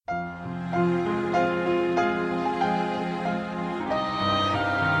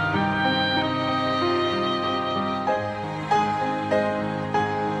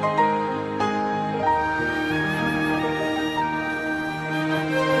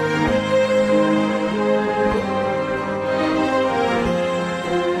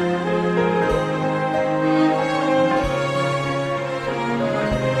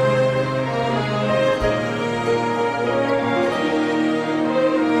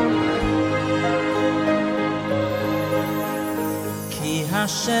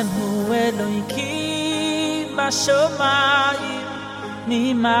Hashem hu Eloki bashomayim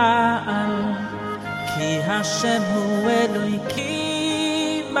mima'al. Ki Hashem hu Eloki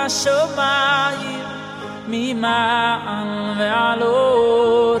bashomayim mima'al ve'al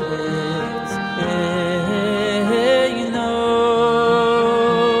oretz eino.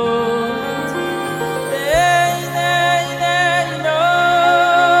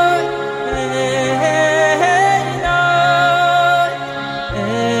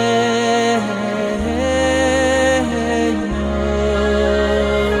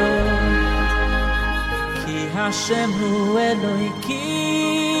 Hashem hu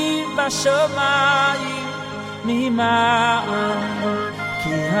Eloki bashomayim mima'al.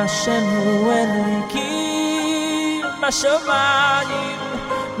 Ki Hashem hu Eloki bashomayim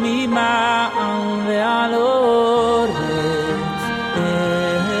mima'al ve'al oretz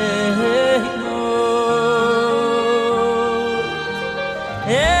eino.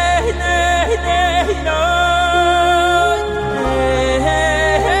 Eino.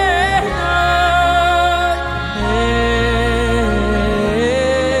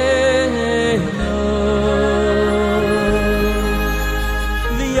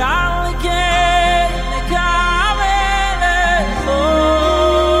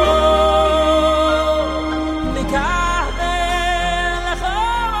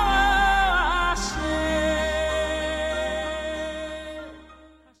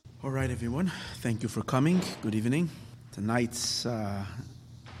 Thank you for coming. Good evening. Tonight's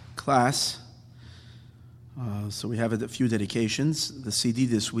class, so we have a few dedications. The CD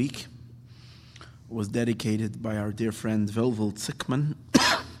this week was dedicated by our dear friend Velvel Zickman,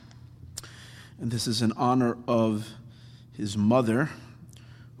 and this is in honor of his mother,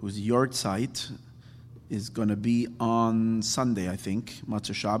 whose yahrzeit is going to be on Sunday, I think,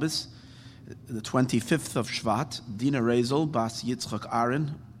 Matzah Shabbos, the 25th of Shvat, Dina Rezel Bas Yitzchak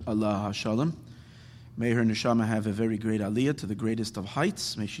Aaron, Allah HaShalom. May her neshama have a very great aliyah to the greatest of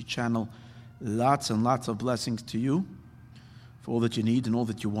heights. May she channel lots and lots of blessings to you for all that you need and all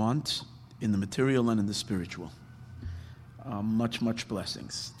that you want in the material and in the spiritual. Much, much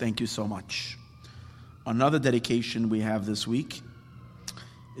blessings. Thank you so much. Another dedication we have this week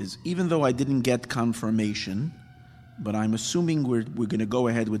is, even though I didn't get confirmation, but I'm assuming we're going to go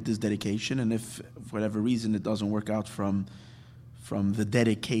ahead with this dedication, and if for whatever reason it doesn't work out from the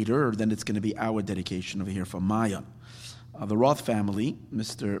dedicator, then it's going to be our dedication over here from Maya. The Roth family,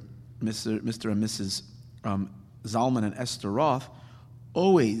 Mr. and Mrs. Zalman and Esther Roth,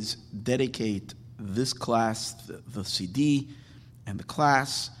 always dedicate this class, the CD, and the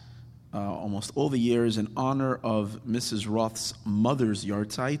class, almost all the years in honor of Mrs. Roth's mother's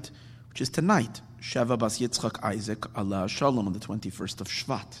yahrzeit, which is tonight, Sheva Bas Yitzchak Isaac Allah Shalom, on the 21st of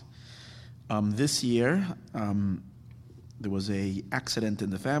Shvat. This year, there was an accident in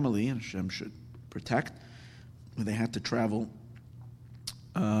the family, and Hashem should protect. They had to travel.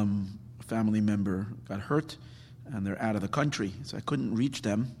 A family member got hurt, and they're out of the country, so I couldn't reach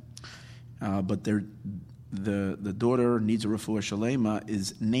them. But the daughter needs a refuah shalema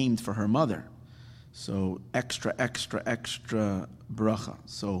is named for her mother, so extra bracha.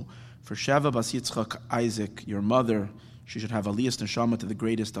 So for Sheva Bas Yitzchak Isaac, your mother, she should have aliyas neshama to the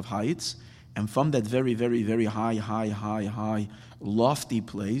greatest of heights. And from that very, very, very high, lofty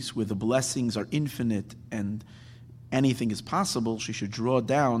place where the blessings are infinite and anything is possible, she should draw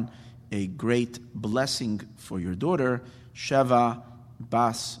down a great blessing for your daughter, Sheva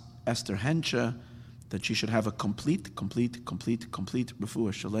Bas Esther Hensha, that she should have a complete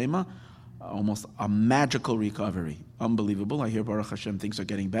refuah shalema, almost a magical recovery. Unbelievable. I hear Baruch Hashem things are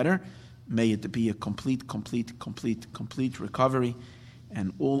getting better. May it be a complete recovery,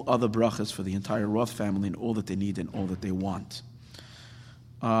 and all other brachas for the entire Roth family and all that they need and all that they want.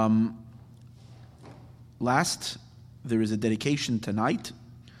 Last, there is a dedication tonight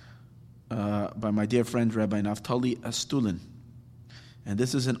by my dear friend Rabbi Naftali Astulin. And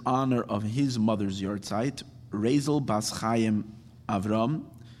this is in honor of his mother's yahrzeit, Rezel Bas Chaim Avram.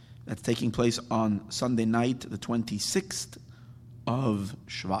 That's taking place on Sunday night, the 26th of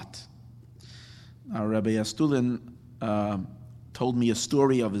Shvat. Now, Rabbi Astulin told me a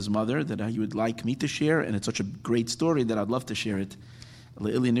story of his mother that he would like me to share, and it's such a great story that I'd love to share it.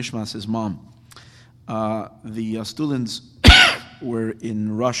 Le'ili Nishmas, his mom. The Stulins were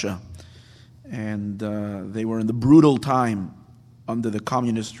in Russia, and they were in the brutal time under the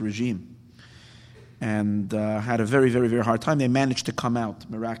communist regime, and had a very, very, very hard time. They managed to come out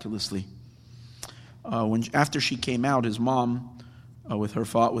miraculously. After she came out, his mom,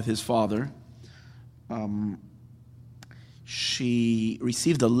 with his father, she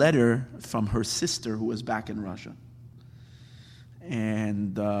received a letter from her sister who was back in Russia.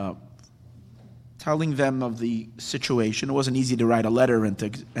 and telling them of the situation. It wasn't easy to write a letter and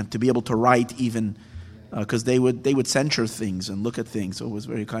to be able to write even because they would censure things and look at things. So it was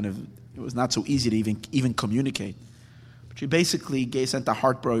it was not so easy to even communicate. But she basically sent a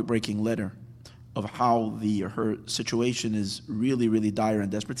heartbreaking letter of how her situation is really, really dire and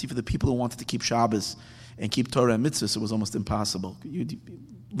desperate. See, for the people who wanted to keep Shabbos and keep Torah and mitzvahs, it was almost impossible. You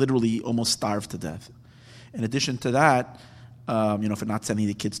literally almost starved to death. In addition to that, for not sending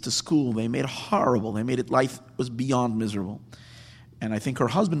the kids to school, they made it horrible. They made it, life was beyond miserable. And I think her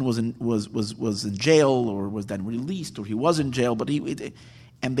husband was in jail, or was then released, or he was in jail. But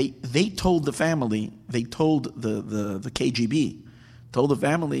they told the family, they told the KGB, told the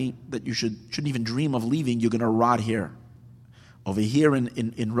family that you shouldn't even dream of leaving. You're going to rot here. Over here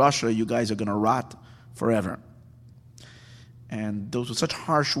in Russia, you guys are going to rot forever. And those were such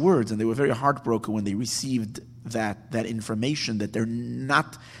harsh words, and they were very heartbroken when they received that information that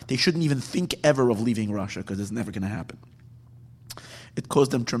they shouldn't even think ever of leaving Russia because it's never going to happen. It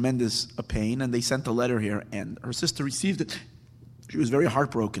caused them tremendous pain, and they sent a letter here, and her sister received it. She was very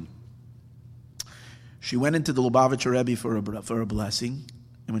heartbroken. She went into the Lubavitcher Rebbe for a blessing,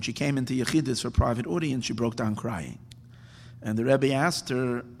 and when she came into Yechidus, her private audience, she broke down crying. And the Rebbe asked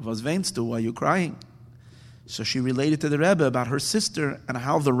her, "Was weinst du? Why are you crying?" So she related to the Rebbe about her sister and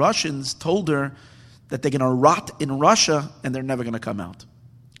how the Russians told her that they're going to rot in Russia and they're never going to come out.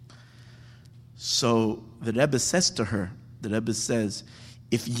 So the Rebbe says to her,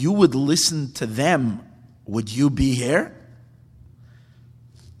 if you would listen to them, would you be here?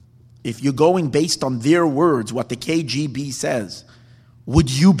 If you're going based on their words, what the KGB says, would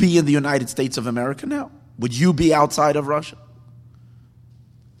you be in the United States of America now? Would you be outside of Russia?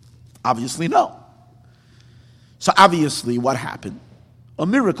 Obviously no. So obviously what happened? A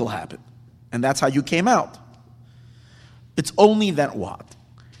miracle happened. And that's how you came out. It's only that what?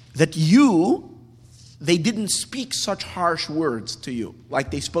 That they didn't speak such harsh words to you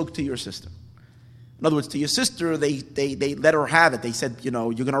like they spoke to your sister. In other words, to your sister, they let her have it. They said, you're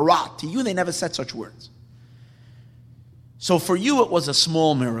going to rot. To you, they never said such words. So for you, it was a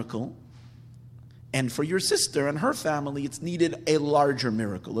small miracle. And for your sister and her family, it's needed a larger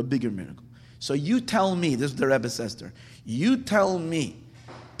miracle, a bigger miracle. So you tell me, this is the Rebbe says to her, you tell me,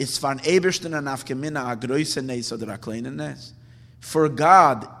 for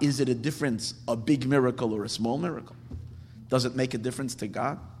God, is it a difference, a big miracle or a small miracle? Does it make a difference to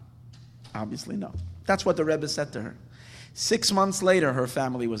God? Obviously no. That's what the Rebbe said to her. 6 months later, her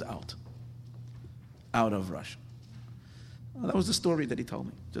family was out of Russia. Well, that was the story that he told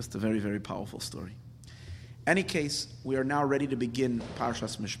me. Just a very, very powerful story. Any case, we are now ready to begin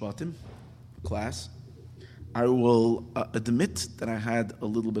Parshas Mishpatim class. I will admit that I had a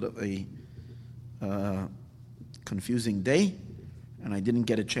little bit of a confusing day, and I didn't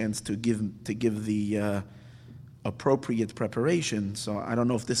get a chance to give the appropriate preparation. So I don't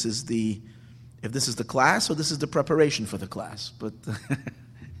know if this is the class or this is the preparation for the class. But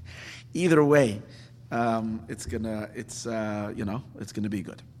either way, it's gonna be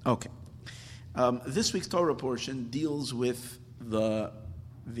good. Okay. This week's Torah portion deals with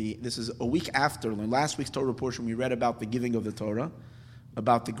this is a week after. In last week's Torah portion, we read about the giving of the Torah,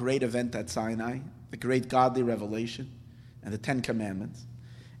 about the great event at Sinai, the great godly revelation, and the 10 Commandments.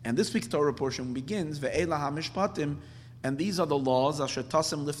 And this week's Torah portion begins, Ve'ela ha-mishpatim, and these are the laws, asher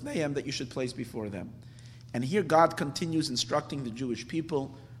tasem lifneim, that you should place before them. And here God continues instructing the Jewish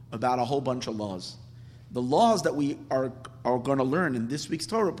people about a whole bunch of laws. The laws that we are going to learn in this week's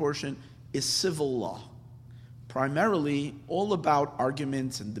Torah portion is civil law. Primarily all about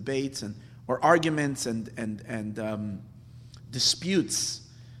arguments and debates or arguments and disputes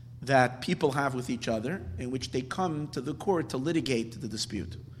that people have with each other, in which they come to the court to litigate the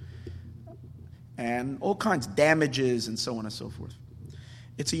dispute. And all kinds of damages and so on and so forth.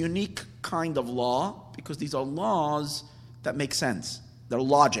 It's a unique kind of law because these are laws that make sense. They're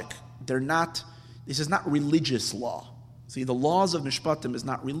logic. This is not religious law. See, the laws of Mishpatim is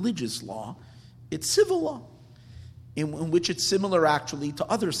not religious law. It's civil law, in which it's similar actually to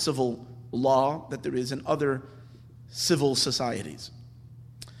other civil law that there is in other civil societies.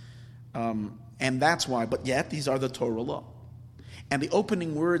 And that's why, but yet these are the Torah law. And the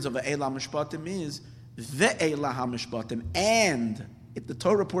opening words of Ve'ela Mishpatim is Ve'ela HaMishpatim, and the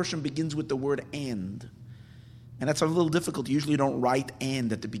Torah portion begins with the word and. And that's a little difficult. You usually don't write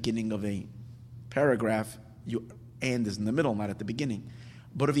and at the beginning of a paragraph. And is in the middle, not at the beginning.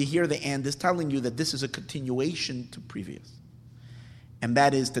 But if you hear the and, is telling you that this is a continuation to previous. And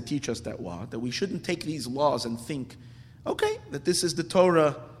that is to teach us that we shouldn't take these laws and think, okay, that this is the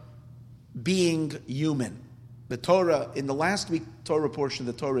Torah being human. The Torah, in the last week Torah portion,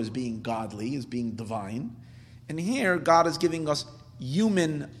 the Torah is being godly, is being divine. And here, God is giving us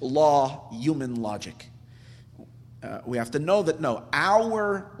human law, human logic. We have to know that,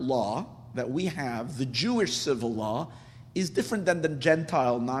 our law that we have, the Jewish civil law, is different than the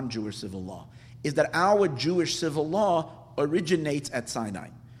Gentile non-Jewish civil law. Is that our Jewish civil law originates at Sinai,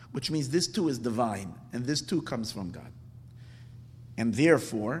 which means this too is divine, and this too comes from God. And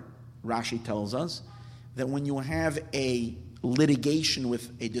therefore, Rashi tells us that when you have a litigation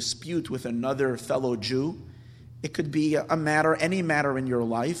with a dispute with another fellow Jew, it could be a matter, any matter in your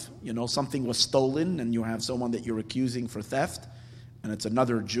life. Something was stolen and you have someone that you're accusing for theft, and it's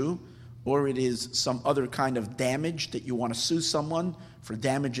another Jew, or it is some other kind of damage that you want to sue someone for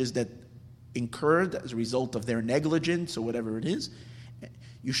damages that incurred as a result of their negligence or whatever it is.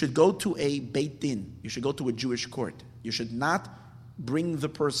 You should go to a Beit Din. You should go to a Jewish court. You should not bring the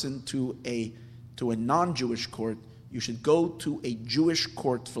person to a non-Jewish court. You should go to a Jewish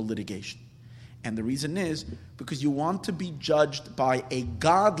court for litigation. And the reason is because you want to be judged by a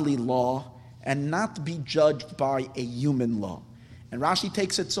godly law and not be judged by a human law. And Rashi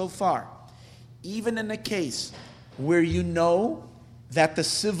takes it so far. Even in a case where you know that the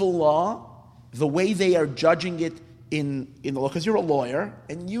civil law, the way they are judging it in the law, because you're a lawyer,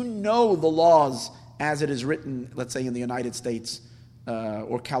 and you know the laws as it is written, let's say in the United States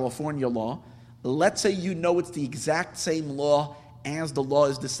or California law, let's say you know it's the exact same law as the law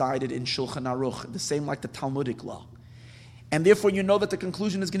is decided in Shulchan Aruch, the same like the Talmudic law. And therefore you know that the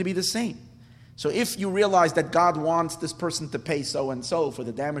conclusion is going to be the same. So if you realize that God wants this person to pay so-and-so for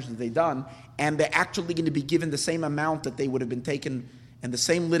the damage that they've done, and they're actually going to be given the same amount that they would have been taken, and the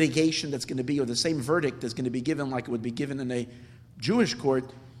same litigation that's going to be, or the same verdict that's going to be given like it would be given in a Jewish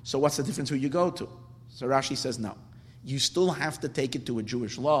court, so what's the difference who you go to? So Rashi says no. You still have to take it to a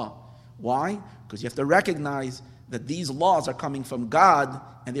Jewish law. Why? Because you have to recognize that these laws are coming from God,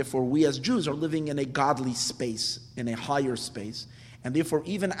 and therefore we as Jews are living in a godly space, in a higher space. And therefore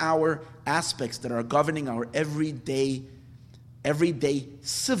even our aspects that are governing our everyday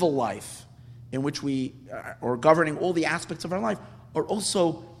civil life, in which we are governing all the aspects of our life, are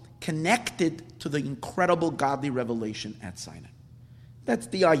also connected to the incredible godly revelation at Sinai. That's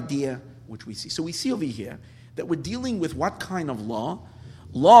the idea which we see. So we see over here that we're dealing with what kind of law?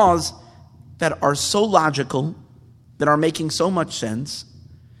 Laws that are so logical, that are making so much sense,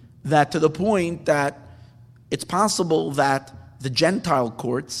 that to the point that it's possible that the Gentile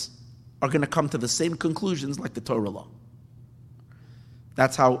courts are going to come to the same conclusions like the Torah law.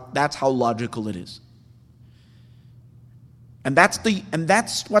 That's how logical it is. And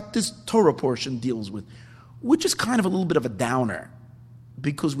that's what this Torah portion deals with, which is kind of a little bit of a downer,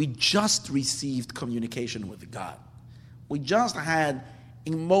 because we just received communication with God. We just had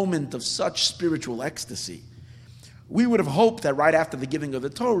a moment of such spiritual ecstasy. We would have hoped that right after the giving of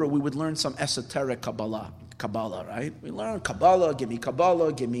the Torah, we would learn some esoteric Kabbalah, right? We learn Kabbalah, give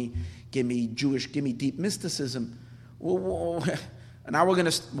me Jewish, give me deep mysticism. And now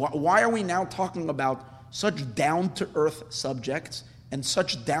why are we now talking about such down-to-earth subjects and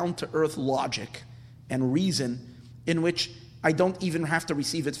such down-to-earth logic and reason, in which I don't even have to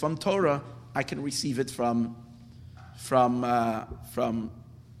receive it from Torah, I can receive it from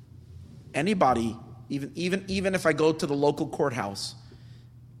anybody, even if I go to the local courthouse.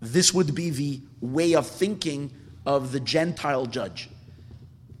 This would be the way of thinking of the Gentile judge.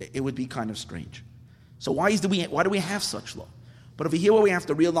 It would be kind of strange. So why do we have such law? But over here, we have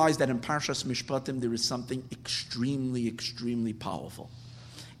to realize that in Parshas Mishpatim there is something extremely, extremely powerful,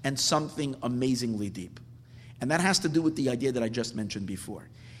 and something amazingly deep, and that has to do with the idea that I just mentioned before.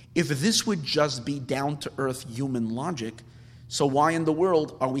 If this would just be down-to-earth human logic, so why in the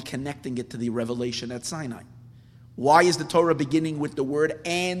world are we connecting it to the revelation at Sinai? Why is the Torah beginning with the word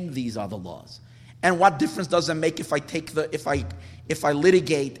 "and these are the laws"? And what difference does it make if I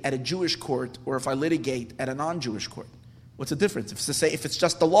litigate at a Jewish court or if I litigate at a non-Jewish court? What's the difference? If it's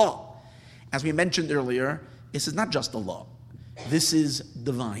just the law, as we mentioned earlier, this is not just the law. This is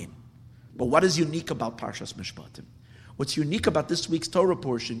divine. But what is unique about Parshas Mishpatim? What's unique about this week's Torah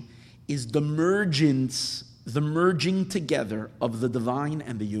portion is the merging together of the divine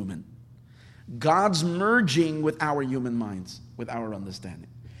and the human. God's merging with our human minds, with our understanding.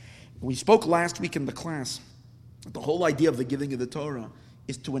 We spoke last week in the class that the whole idea of the giving of the Torah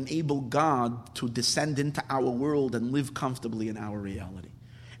is to enable God to descend into our world and live comfortably in our reality.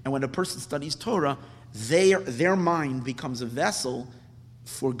 And when a person studies Torah, their mind becomes a vessel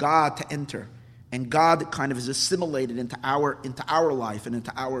for God to enter. And God kind of is assimilated into our life and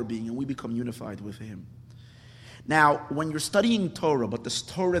into our being, and we become unified with Him. Now, when you're studying Torah, but this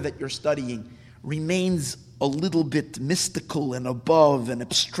Torah that you're studying remains a little bit mystical and above and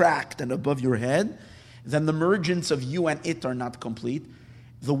abstract and above your head, then the mergence of you and it are not complete.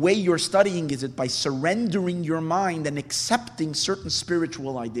 The way you're studying is it by surrendering your mind and accepting certain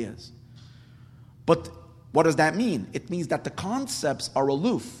spiritual ideas. But what does that mean? It means that the concepts are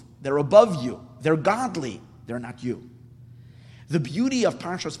aloof. They're above you. They're godly. They're not you. The beauty of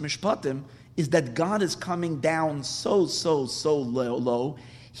Parshas Mishpatim is that God is coming down so low.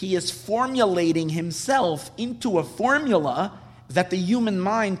 He is formulating himself into a formula that the human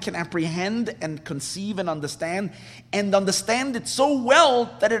mind can apprehend and conceive and understand it so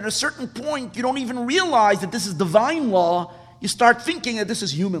well that at a certain point you don't even realize that this is divine law. You start thinking that this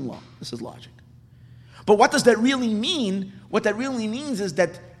is human law. This is logic. But what does that really mean? What that really means is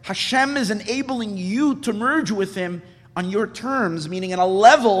that Hashem is enabling you to merge with him on your terms, meaning at a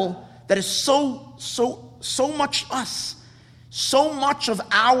level that is so much us, so much of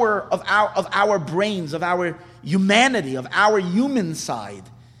our brains, of our humanity, of our human side.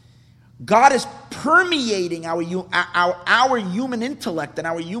 God is permeating our human intellect and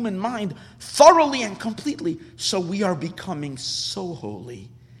our human mind thoroughly and completely. So we are becoming so holy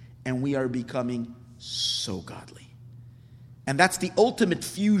and we are becoming so godly. And that's the ultimate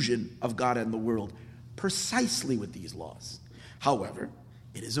fusion of God and the world, precisely with these laws. However,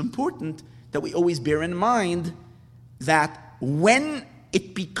 it is important that we always bear in mind that when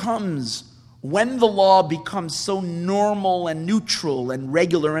the law becomes so normal and neutral and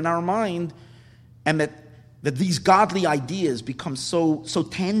regular in our mind, and that these godly ideas become so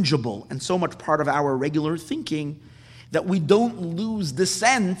tangible and so much part of our regular thinking, that we don't lose the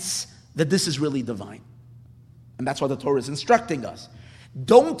sense that this is really divine. And that's what the Torah is instructing us.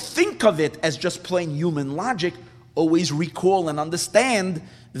 Don't think of it as just plain human logic. Always recall and understand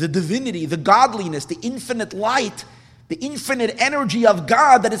the divinity, the godliness, the infinite light, the infinite energy of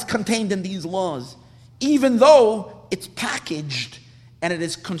God that is contained in these laws, even though it's packaged and it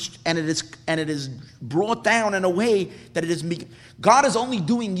is brought down in a way that it is. God is only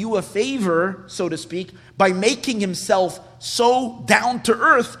doing you a favor, so to speak, by making himself so down to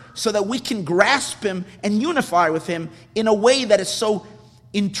earth, so that we can grasp him and unify with him in a way that is so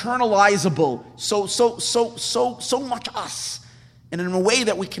internalizable, so much us, and in a way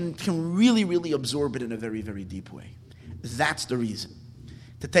that we can really, really absorb it in a very, very deep way. That's the reason.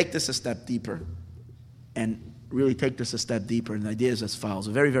 To take this a step deeper, and really take this a step deeper, and the idea is as follows,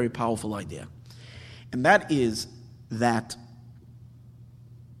 a very, very powerful idea. And that is that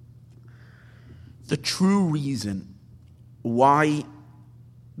the true reason why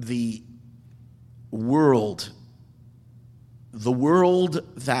the world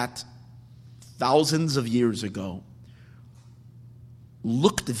that thousands of years ago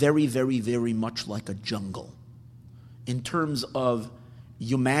looked very, very, very much like a jungle in terms of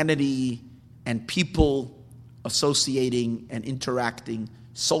humanity and people associating and interacting,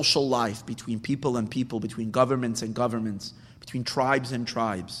 social life between people and people, between governments and governments, between tribes and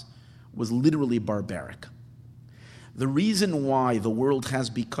tribes, was literally barbaric. The reason why the world has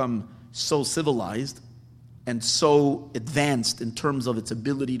become so civilized and so advanced in terms of its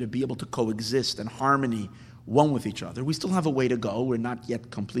ability to be able to coexist in harmony one with each other, we still have a way to go. We're not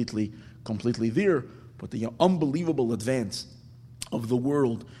yet completely there, but the unbelievable advance of the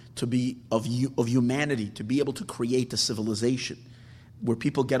world of humanity to be able to create a civilization where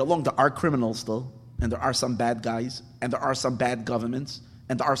people get along. There are criminals still, and there are some bad guys, and there are some bad governments,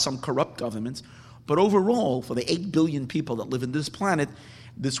 and there are some corrupt governments. But overall, for the 8 billion people that live in this planet,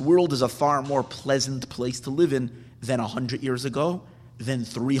 this world is a far more pleasant place to live in than 100 years ago, than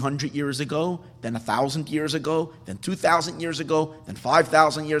 300 years ago, than 1,000 years ago, than 2,000 years ago, than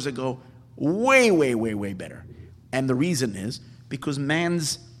 5,000 years ago. Way, way, way, way better. And the reason is because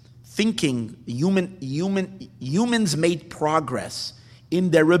man's thinking, humans made progress in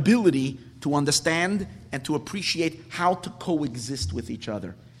their ability to understand and to appreciate how to coexist with each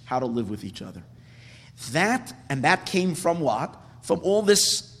other, how to live with each other. That came from what? From all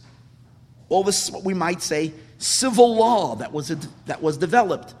this, what we might say, civil law that was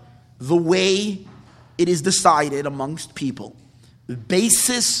developed, the way it is decided amongst people, the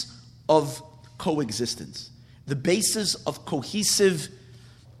basis of coexistence, the basis of cohesiveness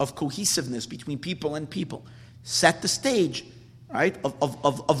between people and people, set the stage, right,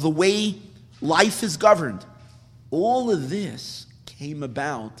 of the way life is governed. All of this came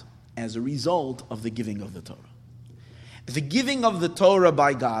about as a result of the giving of the Torah. The giving of the Torah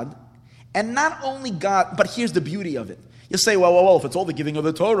by God, and not only God, but here's the beauty of it. You say, well, if it's all the giving of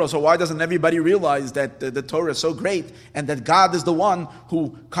the Torah, so why doesn't everybody realize that the Torah is so great and that God is the one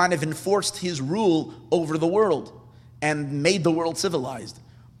who kind of enforced his rule over the world and made the world civilized?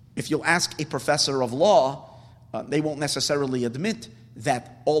 If you'll ask a professor of law, they won't necessarily admit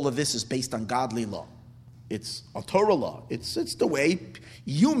that all of this is based on godly law. It's a Torah law. It's the way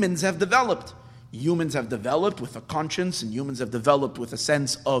humans have developed. Humans have developed with a conscience, and humans have developed with a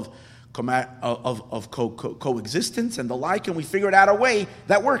sense of coexistence and the like, and we figured out a way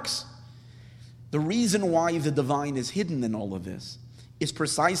that works. The reason why the divine is hidden in all of this is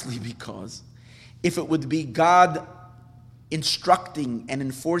precisely because if it would be God instructing and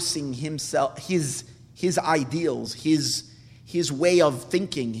enforcing himself, his ideals, his way of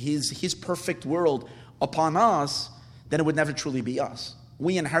thinking, his perfect world upon us, then it would never truly be us.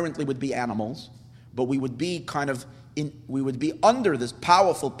 We inherently would be animals, but we would be under this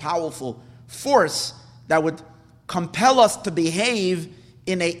powerful force that would compel us to behave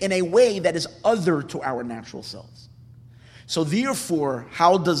in a way that is other to our natural selves. So therefore,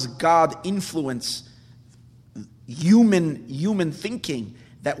 how does God influence human thinking?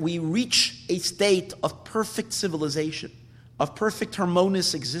 That we reach a state of perfect civilization, of perfect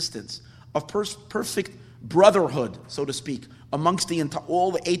harmonious existence, of perfect brotherhood, so to speak, amongst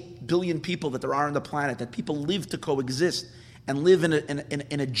all the 8 billion people that there are on the planet, that people live to coexist and live in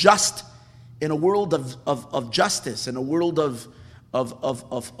a world of justice, in a world of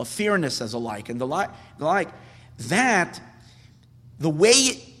fairness as alike, and the like, that the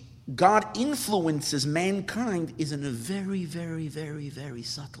way God influences mankind is in a very, very, very, very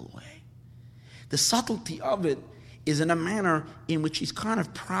subtle way. The subtlety of it is in a manner in which he's kind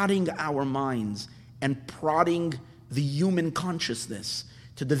of prodding our minds and prodding the human consciousness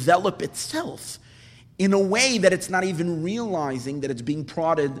to develop itself in a way that it's not even realizing that it's being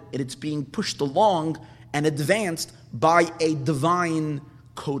prodded, and it's being pushed along and advanced by a divine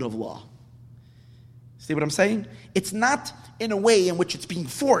code of law. See what I'm saying? It's not in a way in which it's being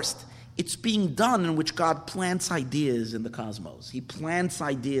forced. It's being done in which God plants ideas in the cosmos. He plants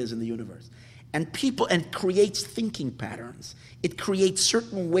ideas in the universe. And creates thinking patterns. It creates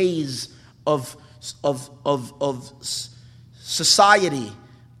certain ways of society,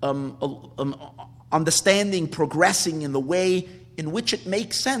 understanding, progressing in the way in which it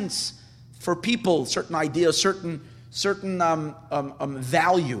makes sense for people, certain ideas, certain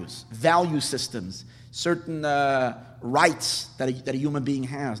values, value systems, certain rights that a human being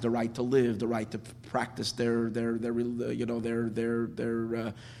has, the right to live, the right to practice their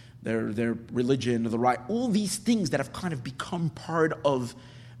religion, the right, all these things that have kind of become part of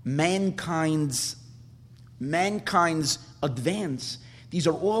mankind's advance. These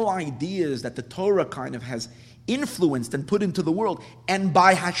are all ideas that the Torah kind of has influenced and put into the world. And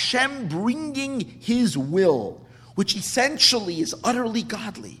by Hashem bringing His will, which essentially is utterly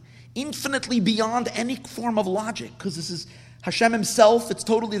godly, infinitely beyond any form of logic, because this is Hashem Himself,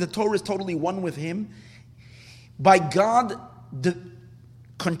 the Torah is totally one with Him. By God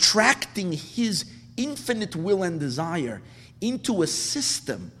contracting His infinite will and desire into a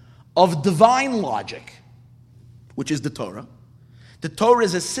system of divine logic, which is the Torah. The Torah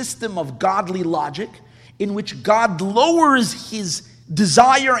is a system of godly logic in which God lowers His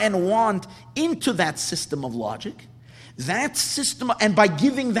desire and want into that system of logic. That system, and by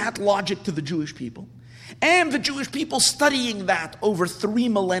giving that logic to the Jewish people, and the Jewish people studying that over 3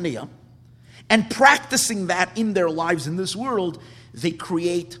 millennia, and practicing that in their lives in this world, they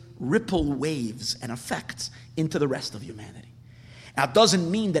create ripple waves and effects into the rest of humanity. Now, it doesn't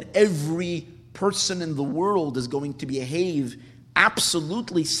mean that every person in the world is going to behave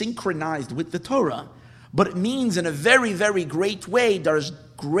absolutely synchronized with the Torah, but it means in a very, very great way, there's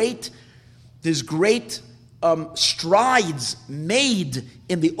great strides made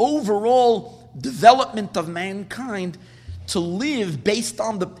in the overall development of mankind to live based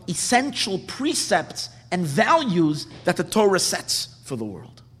on the essential precepts and values that the Torah sets for the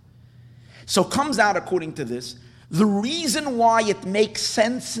world. So comes out, according to this, the reason why it makes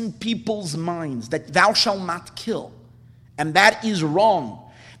sense in people's minds that thou shalt not kill, and that is wrong.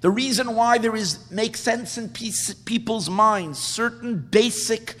 The reason why makes sense in people's minds certain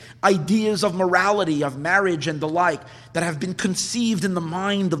basic ideas of morality, of marriage and the like, that have been conceived in the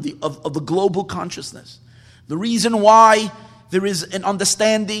mind of the global consciousness. The reason why there is an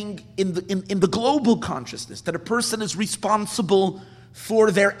understanding in the global consciousness that a person is responsible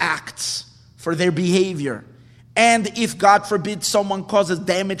for their acts, for their behavior. And if, God forbid, someone causes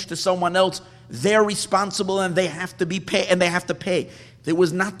damage to someone else, they're responsible and they have to pay. That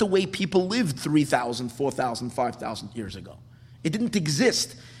was not the way people lived 3,000, 4,000, 5,000 years ago. It didn't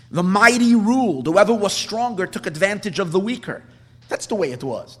exist. The mighty ruled. Whoever was stronger took advantage of the weaker. That's the way it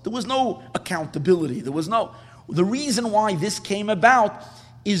was. There was no accountability. The reason why this came about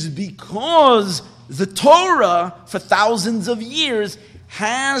is because the Torah, for thousands of years,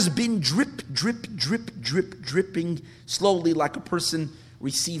 has been dripping slowly, like a person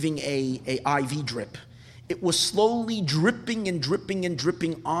receiving a IV drip. It was slowly dripping and dripping and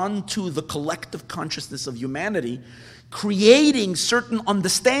dripping onto the collective consciousness of humanity, creating certain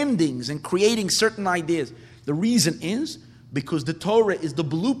understandings and creating certain ideas. The reason is because the Torah is the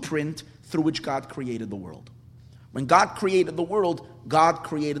blueprint through which God created the world. When God created the world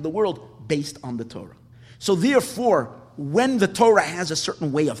based on the Torah. So therefore, when the Torah has a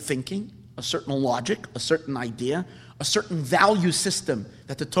certain way of thinking, a certain logic, a certain idea, a certain value system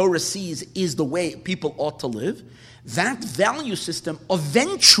that the Torah sees is the way people ought to live, that value system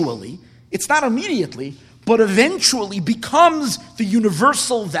eventually, it's not immediately, but eventually becomes the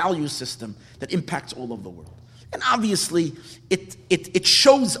universal value system that impacts all of the world. And obviously, it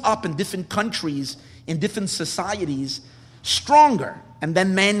shows up in different countries, in different societies, stronger, and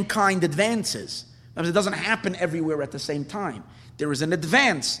then mankind advances. It doesn't happen everywhere at the same time. There is an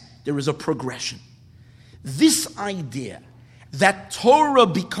advance, there is a progression. This idea that Torah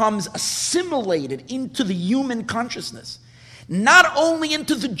becomes assimilated into the human consciousness, not only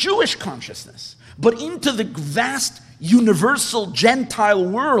into the Jewish consciousness, but into the vast universal Gentile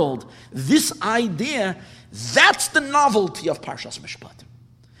world, this idea, that's the novelty of Parshas Mishpatim,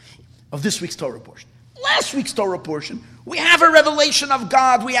 of this week's Torah portion. Last week's Torah portion, we have a revelation of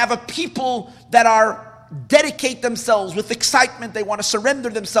God. We have a people that dedicate themselves with excitement. They want to surrender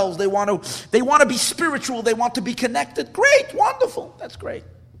themselves. They want to be spiritual. They want to be connected. Great, wonderful. That's great.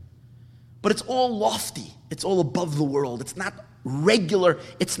 But it's all lofty. It's all above the world. It's not regular.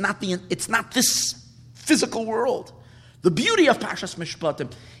 It's not this physical world. The beauty of Parshas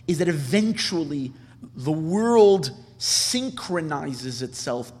Mishpatim is that eventually the world synchronizes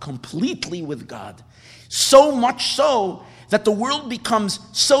itself completely with God. So much so that the world becomes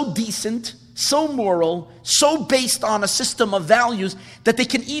so decent, so moral, so based on a system of values that they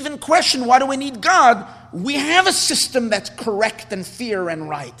can even question, why do we need God? We have a system that's correct and fair and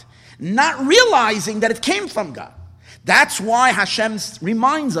right, not realizing that it came from God. That's why Hashem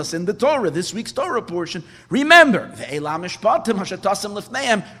reminds us in the Torah, this week's Torah portion, remember the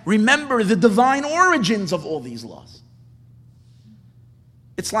divine origins of all these laws.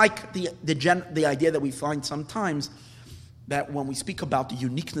 It's like the idea that we find sometimes that when we speak about the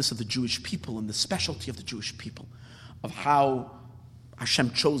uniqueness of the Jewish people and the specialty of the Jewish people, of how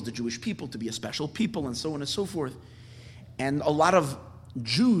Hashem chose the Jewish people to be a special people and so on and so forth. And a lot of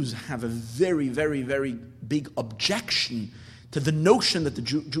Jews have a very, very, very big objection to the notion that the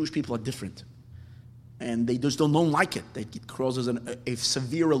Jewish people are different. And they just don't like it. It causes a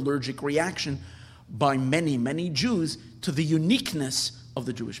severe allergic reaction by many, many Jews to the uniqueness of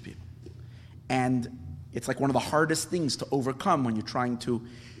the Jewish people. And it's like one of the hardest things to overcome when you're trying to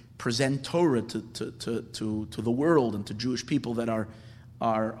present Torah to the world and to Jewish people that are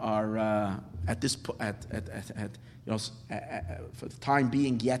at for the time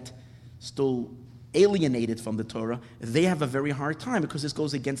being yet still alienated from the Torah. They have a very hard time because this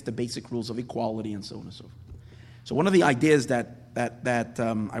goes against the basic rules of equality and so on and so forth. So one of the ideas that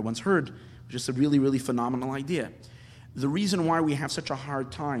I once heard was just a really, really phenomenal idea. The reason why we have such a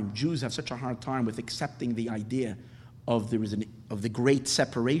hard time, Jews have such a hard time with accepting the idea of the great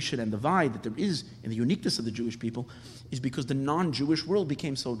separation and divide that there is in the uniqueness of the Jewish people, is because the non-Jewish world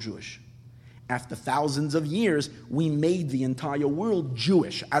became so Jewish. After thousands of years, we made the entire world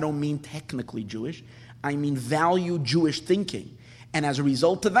Jewish. I don't mean technically Jewish. I mean value Jewish thinking. And as a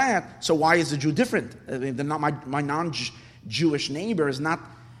result of that, so why is the Jew different? My non-Jewish neighbor is not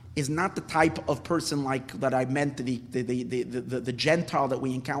the type of person like that I meant the Gentile that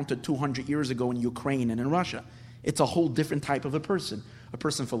we encountered 200 years ago in Ukraine and in Russia. It's a whole different type of a person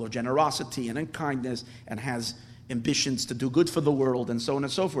full of generosity and kindness and has ambitions to do good for the world and so on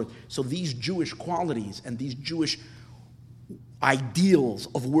and so forth. So these Jewish qualities and these Jewish ideals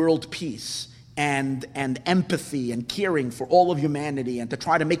of world peace and empathy and caring for all of humanity and to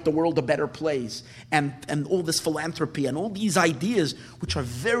try to make the world a better place and all this philanthropy and all these ideas, which are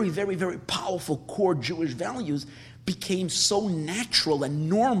very, very, very powerful core Jewish values, became so natural and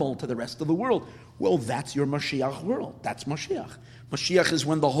normal to the rest of the world. Well, that's your Mashiach world. That's Mashiach. Mashiach is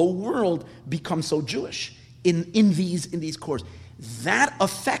when the whole world becomes so Jewish in these cores. That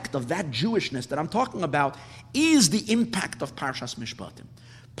effect of that Jewishness that I'm talking about is the impact of Parshas Mishpatim.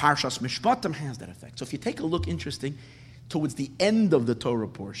 Parshas Mishpatim has that effect. So if you take a look, interesting, towards the end of the Torah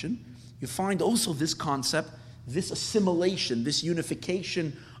portion, you find also this concept, this assimilation, this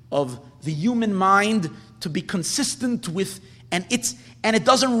unification of the human mind to be consistent with, and it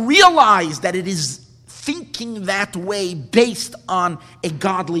doesn't realize that it is thinking that way based on a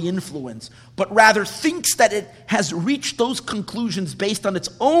godly influence, but rather thinks that it has reached those conclusions based on its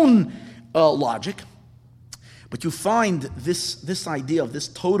own logic. But you find this idea of this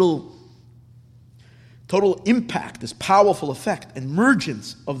total impact, this powerful effect,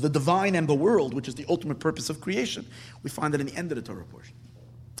 emergence of the divine and the world, which is the ultimate purpose of creation. We find it in the end of the Torah portion.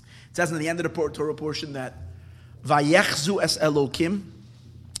 It says in the end of the Torah portion that Vayechzu es Elokim.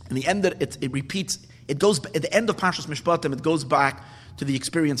 In the end, it repeats. It goes at the end of Parshas Mishpatim. It goes back to the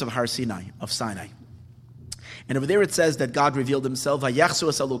experience of Har Sinai, of Sinai. And over there it says that God revealed Himself. Vayechzu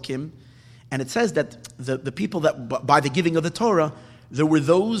es Elokim. And it says that the people that, by the giving of the Torah, there were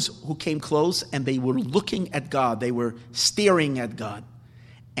those who came close and they were looking at God. They were staring at God.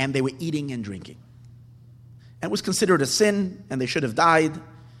 And they were eating and drinking. And it was considered a sin, and they should have died.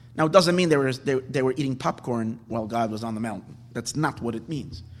 Now, it doesn't mean they were eating popcorn while God was on the mountain. That's not what it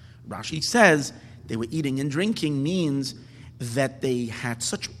means. Rashi says they were eating and drinking means that they had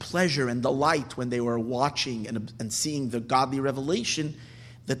such pleasure and delight when they were watching and seeing the godly revelation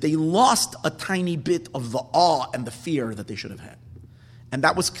that they lost a tiny bit of the awe and the fear that they should have had. And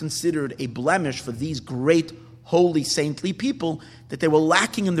that was considered a blemish for these great, holy, saintly people, that they were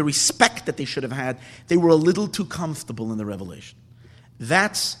lacking in the respect that they should have had. They were a little too comfortable in the revelation.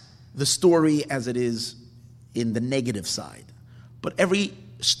 That's the story as it is in the negative side. But every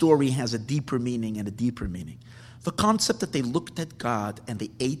story has a deeper meaning and a deeper meaning. The concept that they looked at God and they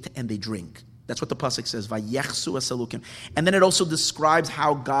ate and they drink. That's what the pasuk says, Vayechzu es Elokim. And then it also describes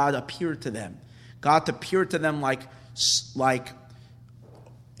how God appeared to them. God appeared to them like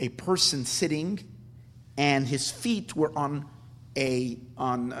a person sitting, and his feet were on betachas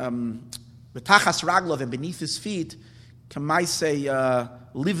raglav, and beneath his feet, kamaise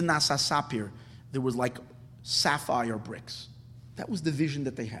livnas asapir, there was like sapphire bricks. That was the vision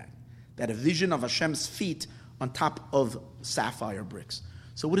that they had. That a vision of Hashem's feet on top of sapphire bricks.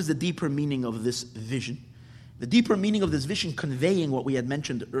 So what is the deeper meaning of this vision? The deeper meaning of this vision conveying what we had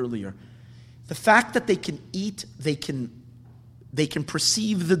mentioned earlier. The fact that they can eat, they can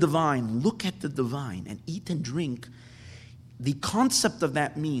perceive the divine, look at the divine, and eat and drink. The concept of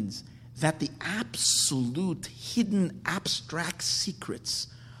that means that the absolute, hidden, abstract secrets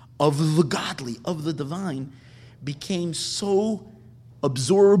of the godly, of the divine, became so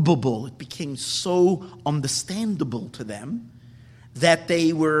absorbable, it became so understandable to them, that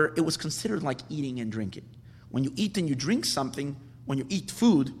it was considered like eating and drinking. When you eat and you drink something, when you eat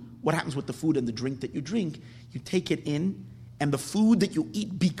food, what happens with the food and the drink that you drink? You take it in, and the food that you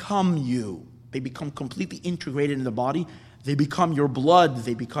eat become you. They become completely integrated in the body. They become your blood,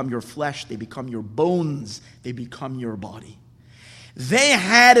 they become your flesh, they become your bones, they become your body. They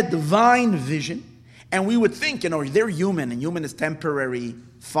had a divine vision, and we would think, they're human, and human is temporary,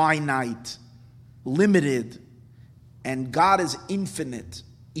 finite, limited, and God is infinite,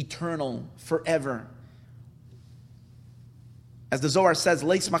 eternal, forever. As the Zohar says,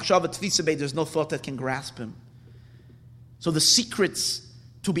 Leis machshava tfisa, there's no thought that can grasp him. So the secrets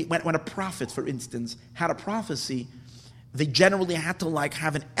to be, when a prophet, for instance, had a prophecy, they generally had to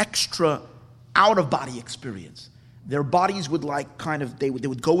have an extra out-of-body experience. Their bodies would they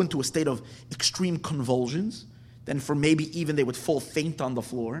would go into a state of extreme convulsions. Then for maybe even they would fall faint on the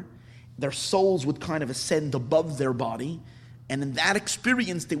floor. Their souls would ascend above their body. And in that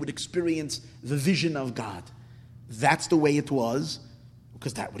experience, they would experience the vision of God. That's the way it was.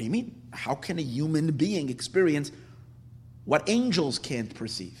 Because what do you mean? How can a human being experience what angels can't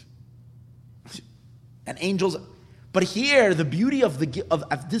perceive? And angels... But here, the beauty of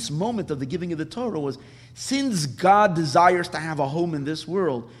this moment of the giving of the Torah was, since God desires to have a home in this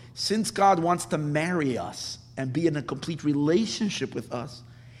world, since God wants to marry us and be in a complete relationship with us,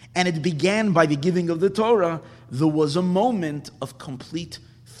 and it began by the giving of the Torah, there was a moment of complete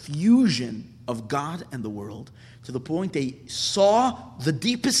fusion of God and the world, to the point they saw the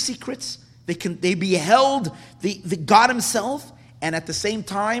deepest secrets, they beheld the God Himself, and at the same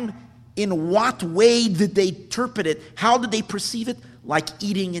time, in what way did they interpret it? How did they perceive it? Like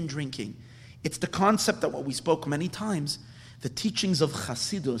eating and drinking. It's the concept that what we spoke many times, the teachings of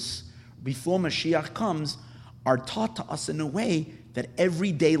Chasidus before Mashiach comes are taught to us in a way that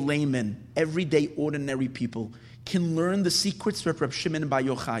everyday laymen, everyday ordinary people can learn the secrets that Reb Shimon Bar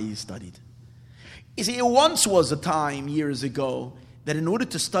Yochai studied. You see, it once was a time years ago that in order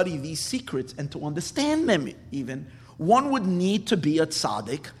to study these secrets and to understand them even, one would need to be a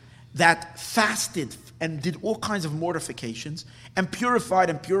tzaddik that fasted and did all kinds of mortifications and purified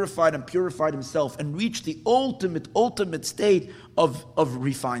himself and reached the ultimate state of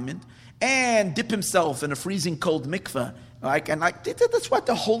refinement, and dip himself in a freezing cold mikveh That's what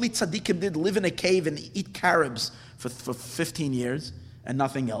the holy tzaddikim did, live in a cave and eat carobs for 15 years and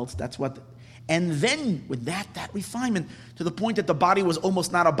nothing else. That's what... And then with that refinement, to the point that the body was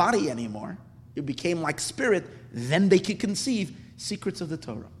almost not a body anymore, it became like spirit, then they could conceive secrets of the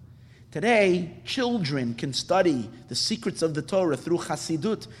Torah. Today, children can study the secrets of the Torah through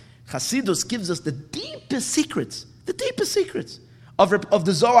Chassidut. Chassidus gives us the deepest secrets of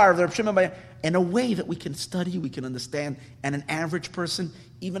the Zohar, of the Reb Shimon Bar Yochai, in a way that we can study, we can understand, and an average person,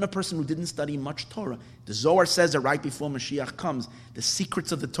 even a person who didn't study much Torah, the Zohar says that right before Mashiach comes, the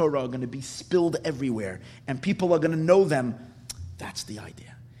secrets of the Torah are going to be spilled everywhere, and people are going to know them. That's the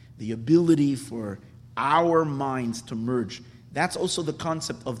idea. The ability for our minds to merge. That's also the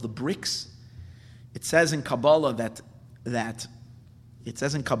concept of the bricks. It says in Kabbalah that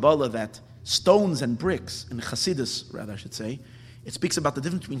stones and bricks, in Chassidus rather I should say, it speaks about the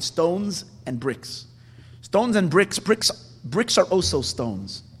difference between stones and bricks. Stones and bricks are also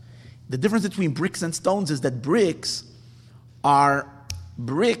stones. The difference between bricks and stones is that bricks are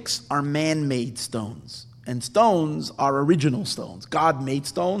man-made stones, and stones are original stones. God made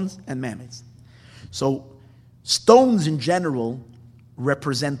stones and man made stones. So stones in general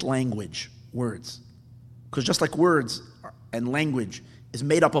represent language, words. Because just like words and language is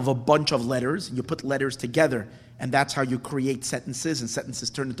made up of a bunch of letters, and you put letters together, and that's how you create sentences, and sentences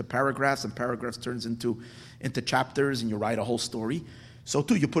turn into paragraphs, and paragraphs turns into chapters, and you write a whole story. So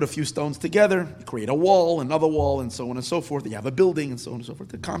too, you put a few stones together, you create a wall, another wall, and so on and so forth. You have a building, and so on and so forth.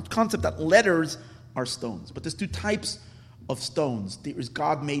 The concept that letters are stones. But there's two types of stones. There is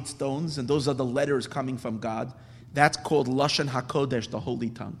God-made stones, and those are the letters coming from God. That's called Lashon HaKodesh, the Holy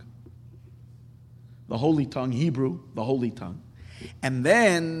Tongue. The Holy Tongue, Hebrew, the Holy Tongue. And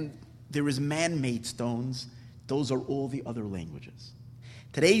then there is man-made stones. Those are all the other languages.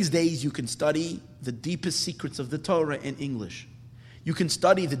 Today's days, you can study the deepest secrets of the Torah in English. You can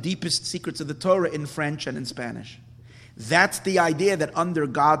study the deepest secrets of the Torah in French and in Spanish. That's the idea that under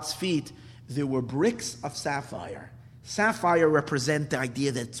God's feet, there were bricks of sapphire. Sapphire represent the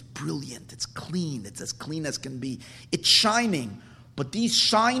idea that it's brilliant, it's clean, it's as clean as can be. It's shining, but these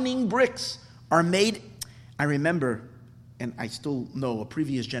shining bricks are made... I remember, and I still know a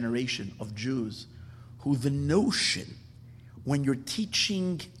previous generation of Jews who the notion, when you're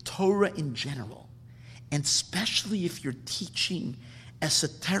teaching Torah in general, and especially if you're teaching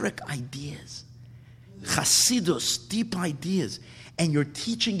esoteric ideas, Chassidus, deep ideas, and you're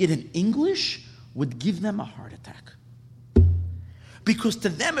teaching it in English, would give them a heart attack. Because to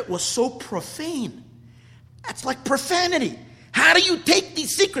them it was so profane. That's like profanity. How do you take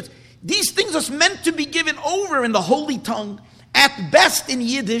these secrets? These things are meant to be given over in the Holy Tongue, at best in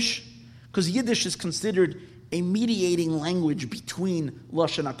Yiddish, because Yiddish is considered a mediating language between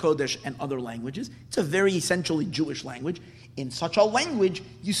Lashon HaKodesh and other languages. It's a very essentially Jewish language. In such a language,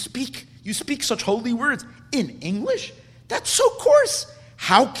 you speak such holy words. In English, that's so coarse.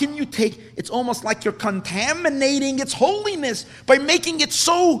 How can you take, it's almost like you're contaminating its holiness by making it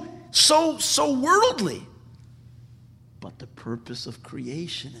so worldly. But the purpose of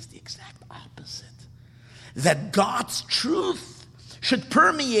creation is the exact opposite. That God's truth should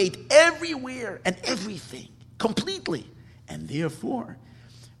permeate everywhere and everything, completely. And therefore,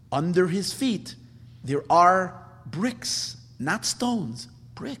 under his feet, there are bricks, not stones,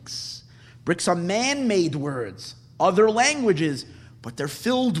 bricks. Bricks are man-made words, other languages, but they're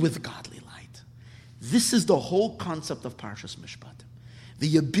filled with godly light. This is the whole concept of Parshas Mishpatim.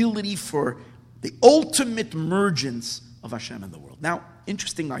 The ability for the ultimate emergence of Hashem in the world. Now,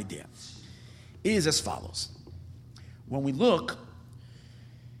 interesting idea is as follows. When we look,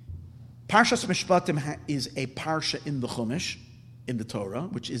 Parshas Mishpatim is a parsha in the Chumash, in the Torah,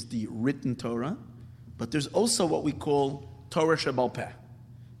 which is the written Torah, but there's also what we call Torah Shebal Peh.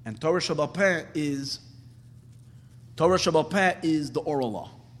 And Torah Shebal Peh is the oral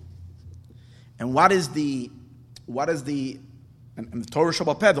law. And what is the Torah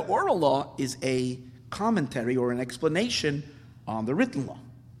Shebal Peh, the oral law, is a commentary or an explanation on the written law.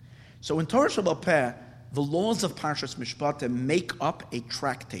 So in Torah Shebal Peh, the laws of Parshas Mishpatim make up a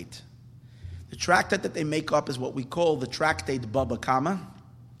tractate. The tractate that they make up is what we call the tractate Baba Kama.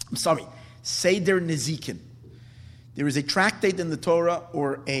 Seder Nezikin. There is a tractate in the Torah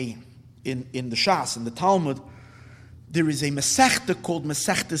or in the Shas, in the Talmud, there is a Masechta called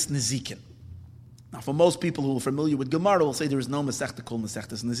Masechtas Nezikin. Now, for most people who are familiar with Gemara, will say there is no Masechta called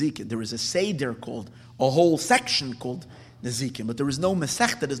Masechtas Nezikin. There is a Seder called, a whole section called Nezikin, but there is no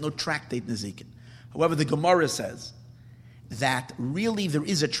Masechta, there's no tractate Nezikin. However, the Gemara says that really there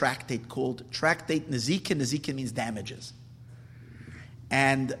is a tractate called Tractate Nezikin. Nezikin means damages.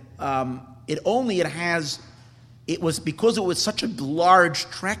 And it has It was because it was such a large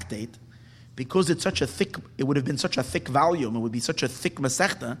tractate, because it's such a thick, it would have been such a thick volume, it would be such a thick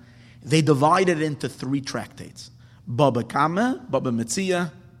Masechta, they divided it into 3 tractates. Baba Kama, Baba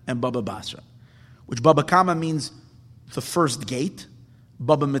Metzia, and Baba Basra. Which Baba Kama means the first gate,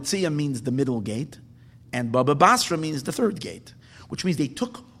 Baba Metzia means the middle gate, and Baba Basra means the third gate. Which means they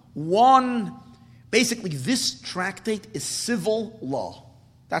took one, basically this tractate is civil law.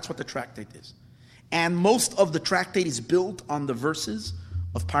 That's what the tractate is. And most of the tractate is built on the verses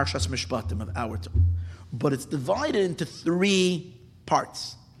of Parshas Mishpatim, of our Torah. But it's divided into 3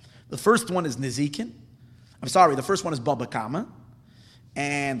 parts. The first one is Nezikin. The first one is Baba Kama.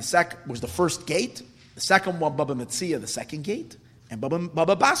 And the second was the first gate. The second one, Baba Metzia, the second gate. And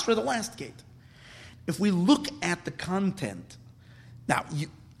Baba Basra, the last gate. If we look at the content, now,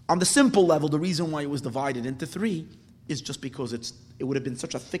 on the simple level, the reason why it was divided into 3 is just because it would have been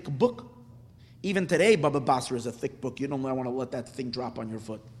such a thick book. Even today, Baba Basra is a thick book. You don't want to let that thing drop on your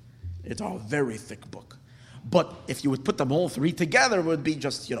foot. It's a very thick book. But if you would put them all 3 together, it would be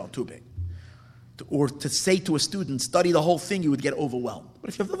just, too big. Or to say to a student, study the whole thing, you would get overwhelmed. But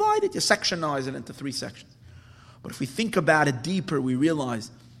if you divide it, you sectionize it into 3 sections. But if we think about it deeper, we realize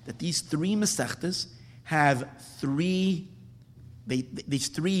that these 3 Masechtas have these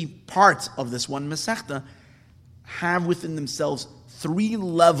 3 parts of this one Masechta have within themselves 3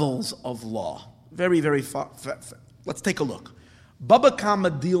 levels of law. Very, very far. Let's take a look. Baba Kama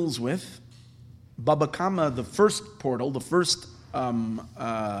deals with, the first portal, the first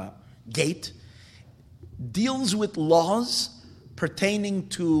gate, deals with laws pertaining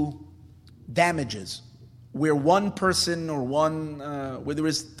to damages, where one person or where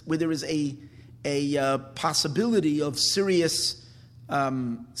there is a possibility of serious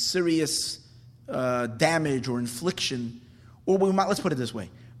damage or infliction. Or let's put it this way.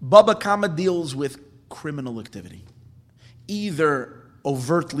 Baba Kama deals with criminal activity. Either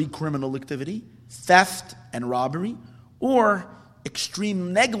overtly criminal activity, theft and robbery, or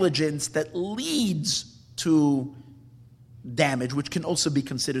extreme negligence that leads to damage, which can also be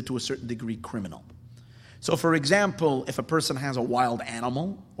considered to a certain degree criminal. So for example, if a person has a wild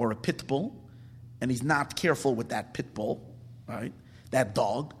animal or a pit bull, and he's not careful with that pit bull, right, that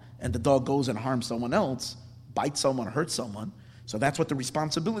dog, and the dog goes and harms someone else, bites someone, hurts someone. So that's what the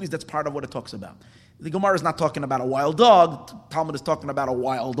responsibility is. That's part of what it talks about. The Gemara is not talking about a wild dog. Talmud is talking about a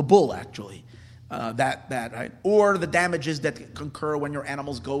wild bull, actually. Right? Or the damages that concur when your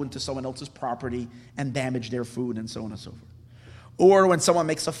animals go into someone else's property and damage their food and so on and so forth. Or when someone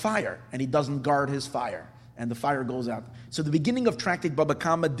makes a fire and he doesn't guard his fire and the fire goes out. So the beginning of Tractate Baba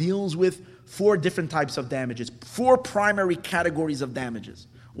Kama deals with 4 different types of damages, 4 primary categories of damages.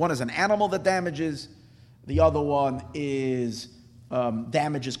 One is an animal that damages. The other one is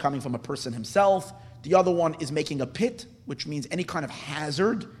damages coming from a person himself. The other one is making a pit, which means any kind of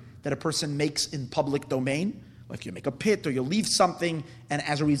hazard that a person makes in public domain. Like you make a pit or you leave something, and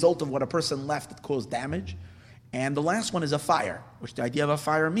as a result of what a person left, it caused damage. And the last one is a fire, which the idea of a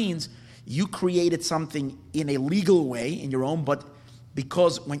fire means you created something in a legal way in your own, but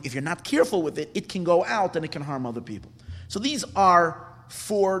because if you're not careful with it, it can go out and it can harm other people. So these are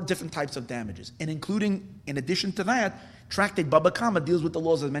 4 different types of damages. And in addition to that, Tractate Baba Kama deals with the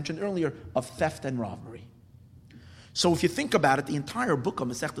laws, as I mentioned earlier, of theft and robbery. So if you think about it, the entire book of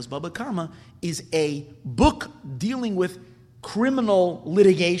Masechtas Baba Kama is a book dealing with criminal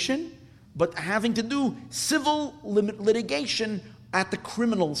litigation, but having to do civil litigation at the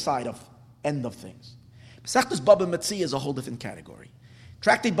criminal side of end of things. Masechtas Baba Metzia is a whole different category.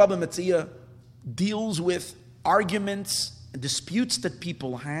 Tractate Baba Metzia deals with arguments and disputes that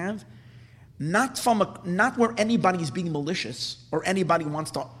people have, not where anybody is being malicious or anybody wants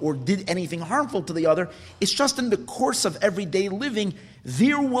to or did anything harmful to the other. It's just in the course of everyday living,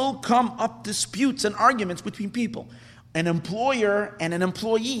 there will come up disputes and arguments between people. An employer and an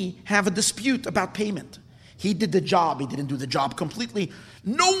employee have a dispute about payment. He did the job, he didn't do the job completely.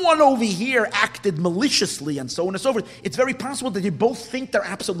 No one over here acted maliciously and so on and so forth. It's very possible that they both think they're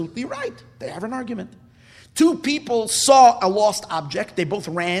absolutely right. They have an argument. 2 people saw a lost object. They both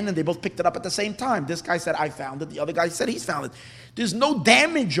ran and they both picked it up at the same time. This guy said, I found it. The other guy said, he's found it. There's no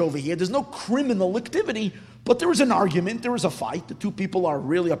damage over here. There's no criminal activity, but there was an argument. There was a fight. The 2 people are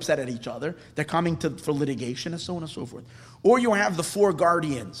really upset at each other. They're coming for litigation and so on and so forth. Or you have the 4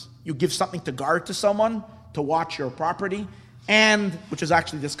 guardians. You give something to guard to someone to watch your property, and which is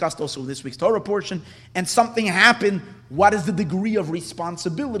actually discussed also in this week's Torah portion, and something happened. What is the degree of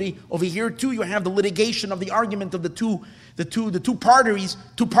responsibility? Over here too, you have the litigation of the argument of the two parties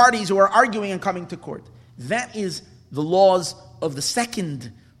who are arguing and coming to court. That is the laws of the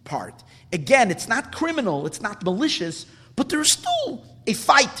second part. Again, it's not criminal, it's not malicious, but there's still a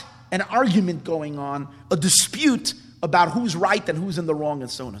fight, an argument going on, a dispute about who's right and who's in the wrong, and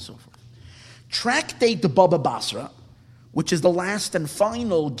so on and so forth. Tractate the Baba Basra, which is the last and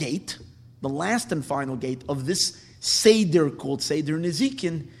final gate of this Seder called Seder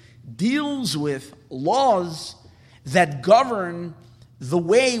Nezikin, deals with laws that govern the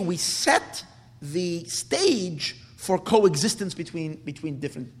way we set the stage for coexistence between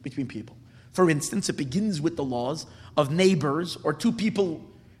people. For instance, it begins with the laws of neighbors or two people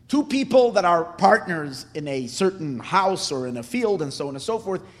that are partners in a certain house or in a field and so on and so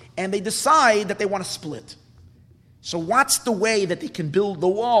forth, and they decide that they want to split. So what's the way that they can build the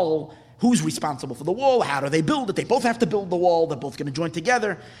wall? Who's responsible for the wall? How do they build it? They both have to build the wall. They're both going to join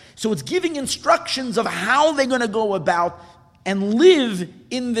together. So it's giving instructions of how they're going to go about and live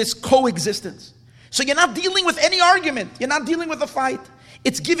in this coexistence. So you're not dealing with any argument. You're not dealing with a fight.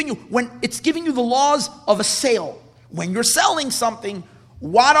 It's giving you the laws of a sale. When you're selling something,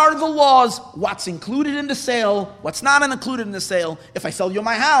 what are the laws? What's included in the sale? What's not included in the sale? If I sell you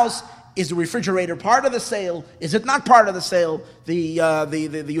my house, is the refrigerator part of the sale? Is it not part of the sale? What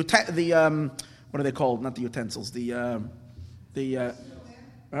are they called? Not the utensils. The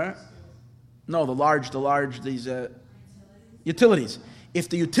large utilities. If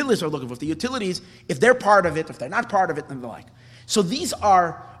the utilities are looking for, if they're part of it, if they're not part of it, and the like. So these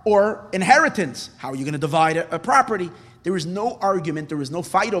are, or inheritance. How are you going to divide a property? There is no argument. There is no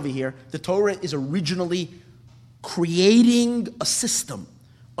fight over here. The Torah is originally creating a system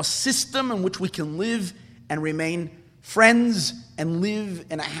in which we can live and remain friends and live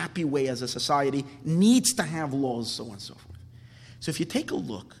in a happy way as a society. Needs to have laws, so on and so forth. So if you take a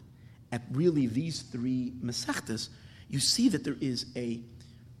look at really these three Masechtas, you see that there is a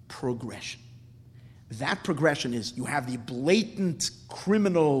progression. That progression is you have the blatant,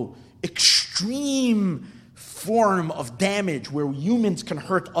 criminal, extreme form of damage where humans can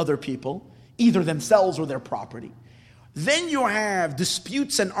hurt other people, either themselves or their property. Then you have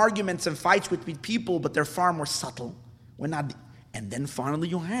disputes and arguments and fights between people, but they're far more subtle. And then finally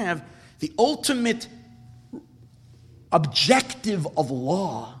you have the ultimate objective of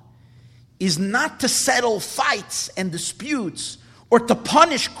law is not to settle fights and disputes or to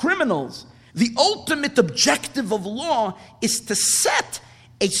punish criminals. The ultimate objective of law is to set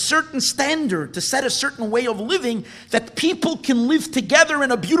a certain standard, to set a certain way of living that people can live together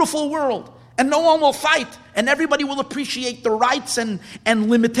in a beautiful world. And no one will fight, and everybody will appreciate the rights and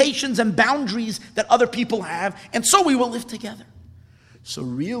limitations and boundaries that other people have, and so we will live together. So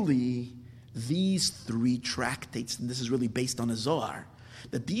really, these three tractates, and this is really based on a Zohar,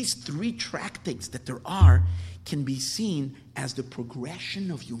 that these three tractates that there are can be seen as the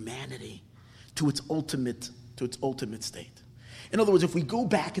progression of humanity to its ultimate state. In other words, if we go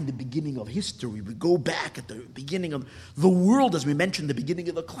back in the beginning of history, we go back at the beginning of the world, as we mentioned in the beginning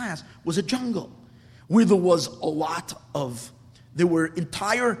of the class, was a jungle where there was the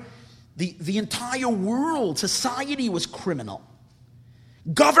entire world, society was criminal.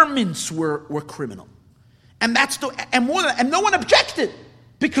 Governments were criminal. And no one objected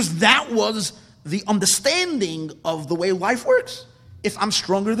because that was the understanding of the way life works. If I'm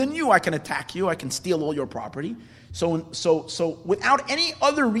stronger than you, I can attack you, I can steal all your property. So without any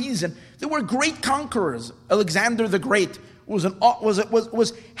other reason, there were great conquerors. Alexander the Great was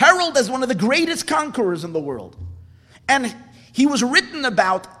heralded as one of the greatest conquerors in the world. And he was written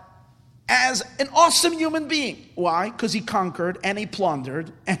about as an awesome human being. Why? Because he conquered and he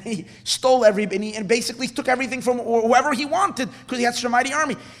plundered and he stole everybody and basically took everything from whoever he wanted because he had such a mighty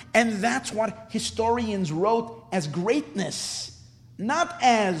army. And that's what historians wrote as greatness, not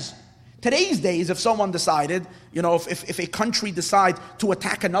as today's days. If someone decided, if a country decides to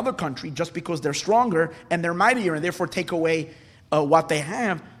attack another country just because they're stronger and they're mightier and therefore take away what they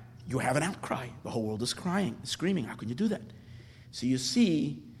have, you have an outcry. The whole world is crying, screaming, how can you do that? So you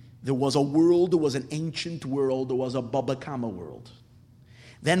see, there was a world, there was an ancient world, there was a Baba Kama world.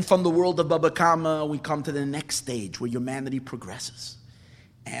 Then from the world of Baba Kama, we come to the next stage where humanity progresses.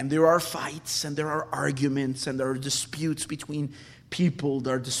 And there are fights, and there are arguments, and there are disputes between people,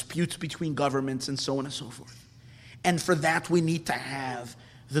 there are disputes between governments, and so on and so forth. And for that, we need to have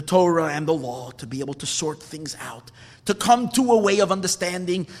the Torah and the law to be able to sort things out, to come to a way of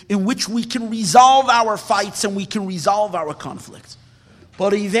understanding in which we can resolve our fights and we can resolve our conflicts.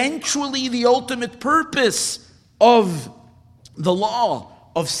 But eventually, the ultimate purpose of the law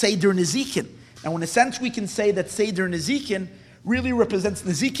of Seder Nezikin, now in a sense we can say that Seder Nezikin really represents,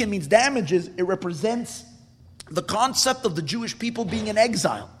 Nezikin means damages, it represents the concept of the Jewish people being in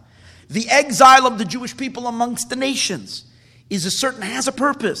exile. The exile of the Jewish people amongst the nations. has a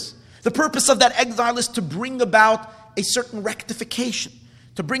purpose. The purpose of that exile is to bring about a certain rectification,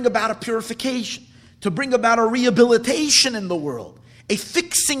 to bring about a purification, to bring about a rehabilitation in the world, a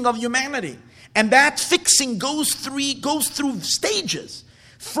fixing of humanity. And that fixing goes through stages.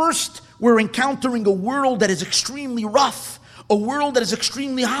 First, we're encountering a world that is extremely rough, a world that is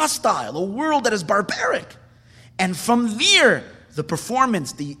extremely hostile, a world that is barbaric. And from there, the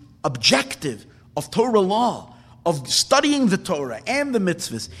performance, the objective of Torah law, of studying the Torah and the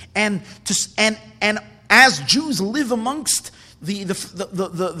mitzvahs, and as Jews live amongst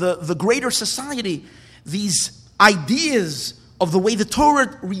the greater society, these ideas of the way the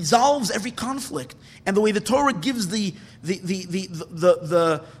Torah resolves every conflict, and the way the Torah gives the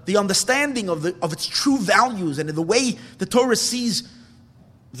understanding of its true values, and the way the Torah sees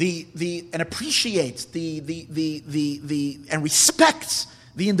and appreciates and respects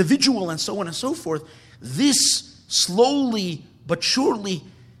the individual, and so on and so forth. This slowly but surely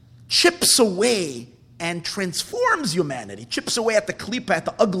chips away and transforms humanity, chips away at the klipa, at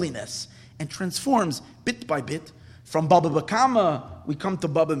the ugliness, and transforms bit by bit. From Baba Bakama, we come to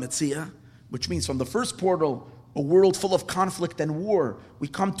Baba Metzia, which means from the first portal, a world full of conflict and war, we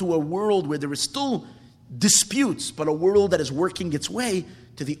come to a world where there is still disputes, but a world that is working its way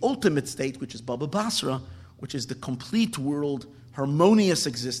to the ultimate state, which is Baba Basra, which is the complete world, harmonious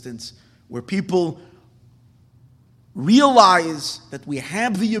existence, where people realize that we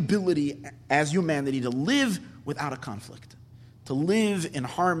have the ability as humanity to live without a conflict, to live in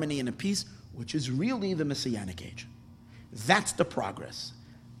harmony and in peace, which is really the Messianic age. That's the progress.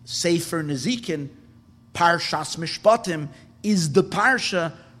 Sefer Nezikin, Parshas Mishpatim, is the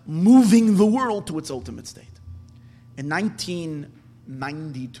Parsha moving the world to its ultimate state. In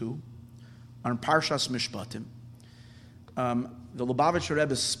 1992, on Parshas Mishpatim, the Lubavitcher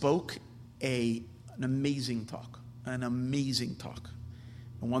Rebbe spoke an amazing talk, and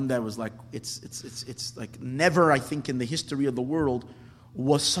one that was like it's like never, I think, in the history of the world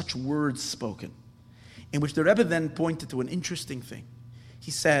was such words spoken. In which the Rebbe then pointed to an interesting thing.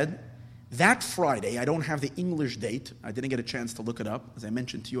 He said, that Friday, I don't have the English date, I didn't get a chance to look it up. As I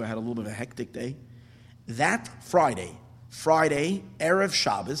mentioned to you, I had a little bit of a hectic day. That Friday, Erev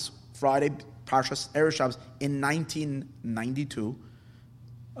Shabbos, Parshas Erev Shabbos, in 1992,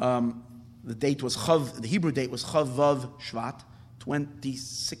 the Hebrew date was Chavav Shvat,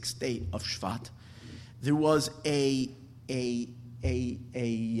 26th day of Shvat. There was a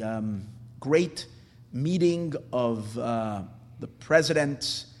great meeting of the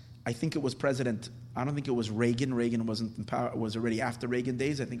president. I think it was President, I don't think it was Reagan. Reagan wasn't in power, it was already after Reagan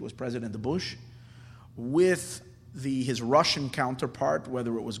days. I think it was President Bush, with his Russian counterpart,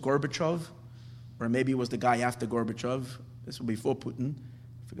 whether it was Gorbachev, or maybe it was the guy after Gorbachev. This was before Putin.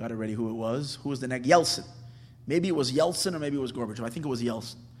 I forgot already who it was. Who was the next? Yeltsin. Maybe it was Yeltsin or maybe it was Gorbachev. I think it was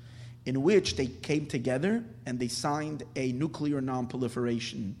Yeltsin. In which they came together and they signed a nuclear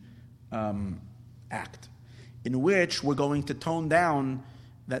non-proliferation act, in which we're going to tone down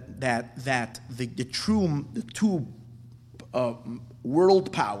the two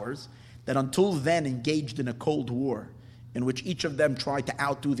world powers that until then engaged in a Cold War, in which each of them tried to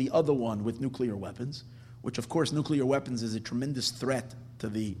outdo the other one with nuclear weapons, which of course nuclear weapons is a tremendous threat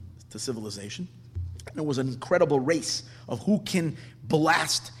to civilization. And it was an incredible race of who can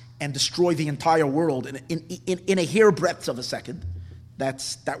blast and destroy the entire world in a hairbreadth of a second.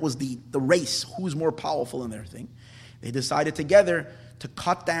 That was the race, who's more powerful in their thing. They decided together to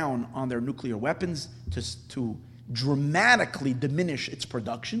cut down on their nuclear weapons, to dramatically diminish its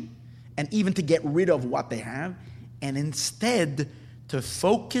production, and even to get rid of what they have, and instead to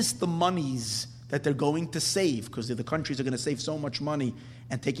focus the monies that they're going to save, because the countries are going to save so much money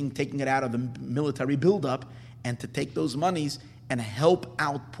and taking it out of the military buildup, and to take those monies and help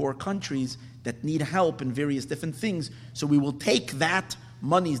out poor countries that need help in various different things. So we will take that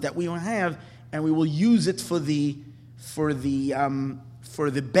monies that we have and we will use it for the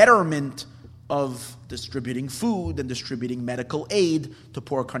betterment of distributing food and distributing medical aid to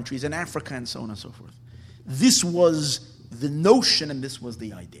poor countries in Africa and so on and so forth. This was the notion and this was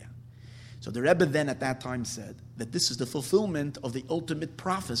the idea. So the Rebbe then at that time said that this is the fulfillment of the ultimate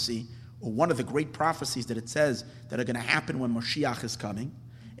prophecy, or one of the great prophecies that it says that are going to happen when Mashiach is coming.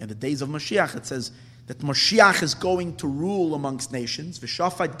 In the days of Mashiach, it says that Mashiach is going to rule amongst nations,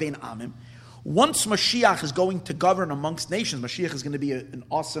 v'shafat bein amim. Once Mashiach is going to govern amongst nations, Mashiach is going to be an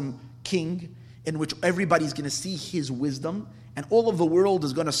awesome king in which everybody's going to see his wisdom, and all of the world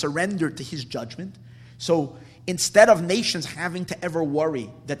is going to surrender to his judgment. So instead of nations having to ever worry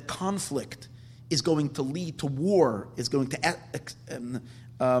that conflict is going to lead to war, is going to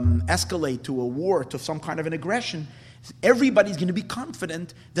escalate to a war, to some kind of an aggression, Everybody's going to be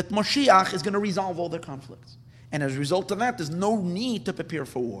confident that Mashiach is going to resolve all their conflicts. And as a result of that, there's no need to prepare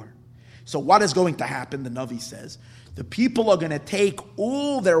for war. So what is going to happen, the Navi says? The people are going to take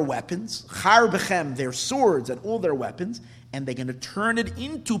all their weapons, char bechem, their swords and all their weapons, and they're going to turn it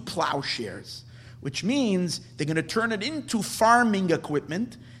into plowshares, which means they're going to turn it into farming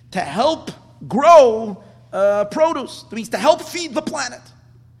equipment to help grow produce. That means to help feed the planet.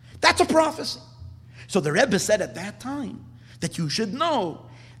 That's a prophecy. So the Rebbe said at that time that you should know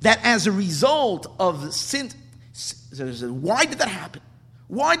that as a result of sin, why did that happen?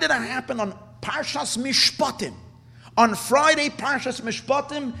 Why did that happen on Parshas Mishpatim? On Friday, Parshas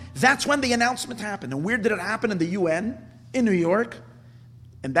Mishpatim, that's when the announcement happened. And where did it happen? In the UN, in New York.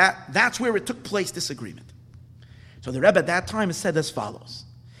 And that's where it took place, this agreement. So the Rebbe at that time said as follows.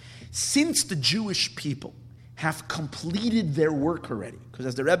 Since the Jewish people have completed their work already, because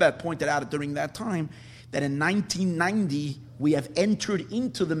as the Rebbe had pointed out during that time, that in 1990, we have entered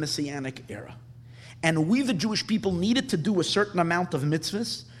into the Messianic era. And we, the Jewish people, needed to do a certain amount of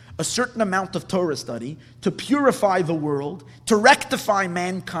mitzvahs, a certain amount of Torah study, to purify the world, to rectify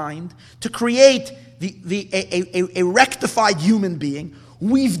mankind, to create a rectified human being.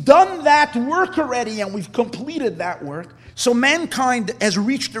 We've done that work already, and we've completed that work. So mankind has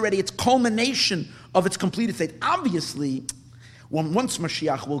reached already its culmination of its completed state. Obviously, once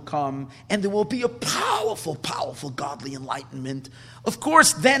Mashiach will come, and there will be a powerful, powerful godly enlightenment, of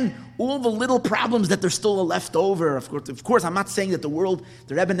course, then all the little problems that there's still left over, of course, I'm not saying that the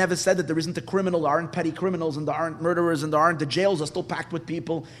Rebbe never said that there isn't a criminal, there aren't petty criminals, and there aren't murderers, and the jails are still packed with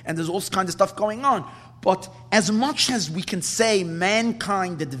people, and there's all kinds of stuff going on. But as much as we can say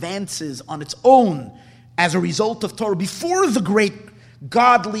mankind advances on its own as a result of Torah before the great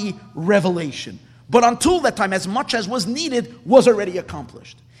godly revelation, but until that time, as much as was needed was already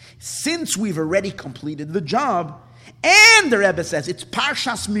accomplished. Since we've already completed the job, and the Rebbe says it's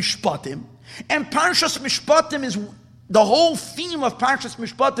Parshas Mishpatim, and Parshas Mishpatim is, the whole theme of Parshas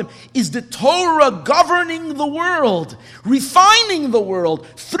Mishpatim is the Torah governing the world, refining the world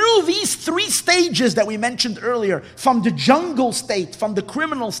through these three stages that we mentioned earlier, from the jungle state, from the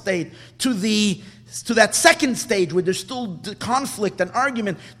criminal state, to that second stage where there's still the conflict and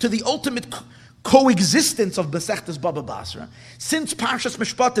argument, to the ultimate coexistence of Masechtas Baba Basra. Since Parshas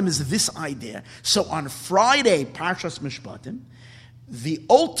Mishpatim is this idea, so on Friday, Parshas Mishpatim, the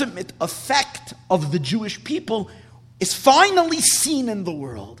ultimate effect of the Jewish people is finally seen in the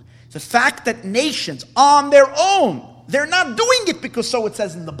world. The fact that nations, on their own, they're not doing it because so it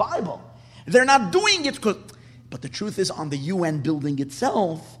says in the Bible. They're not doing it because... But the truth is, on the UN building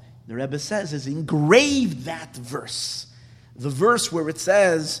itself, the Rebbe says, is engraved that verse. The verse where it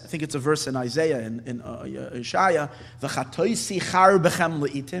says, I think it's a verse in Isaiah, in Yeshaya, "V'chatoisi char bechem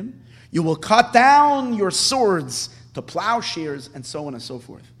le'itim," you will cut down your swords to plowshares, and so on and so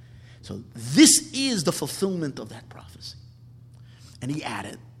forth. So this is the fulfillment of that prophecy. And he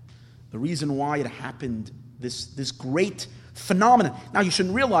added, the reason why it happened, this great phenomenon. Now you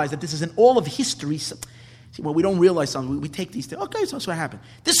shouldn't realize that this is in all of history. See, well, we don't realize something. We take these things. Okay, so that's what happened.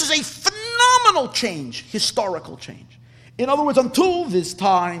 This is a phenomenal change, historical change. In other words, until this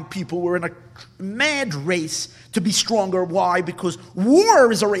time, people were in a mad race to be stronger. Why? Because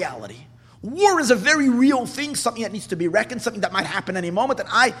war is a reality. War is a very real thing, something that needs to be reckoned, something that might happen any moment.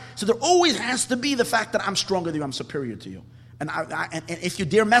 So there always has to be the fact that I'm stronger than you, I'm superior to you. And if you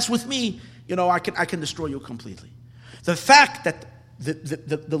dare mess with me, I can destroy you completely. The fact that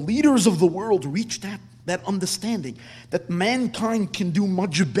the leaders of the world reached that understanding, that mankind can do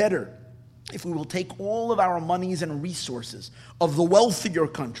much better if we will take all of our monies and resources of the wealthier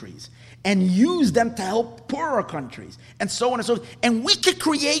countries and use them to help poorer countries, and so on and so forth. And we could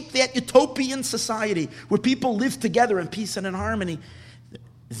create that utopian society where people live together in peace and in harmony.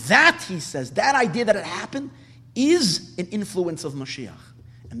 That, he says, that idea that it happened is an influence of Mashiach.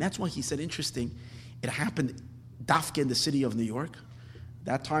 And that's why he said, interesting, it happened dafke in the city of New York.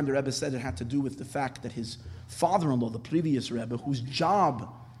 That time the Rebbe said it had to do with the fact that his father-in-law, the previous Rebbe, whose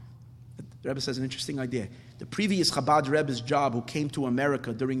job... The Rebbe says an interesting idea. The previous Chabad Rebbe's job, who came to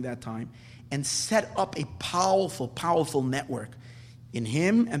America during that time and set up a powerful, powerful network in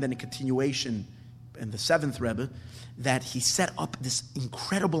him, and then a continuation in the seventh Rebbe, that he set up this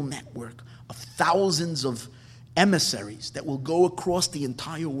incredible network of thousands of emissaries that will go across the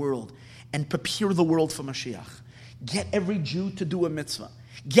entire world and prepare the world for Mashiach. Get every Jew to do a mitzvah.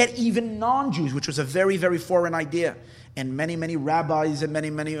 Get even non-Jews, which was a very, very foreign idea. And many, many rabbis and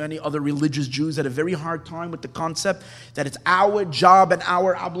many other religious Jews had a very hard time with the concept that it's our job and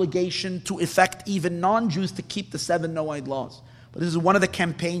our obligation to effect even non-Jews to keep the 7 Noahide laws. But this is one of the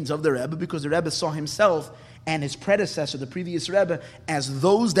campaigns of the Rebbe, because the Rebbe saw himself and his predecessor, the previous Rebbe, as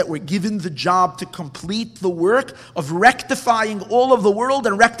those that were given the job to complete the work of rectifying all of the world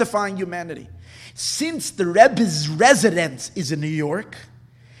and rectifying humanity. Since the Rebbe's residence is in New York,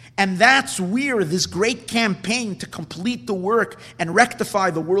 and that's where this great campaign to complete the work and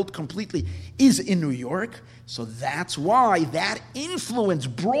rectify the world completely is in New York, so that's why that influence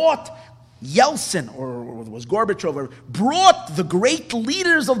brought Yeltsin, or it was Gorbachev, or brought the great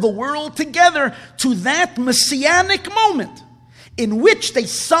leaders of the world together to that messianic moment in which they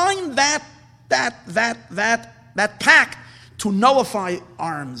signed that pact to nullify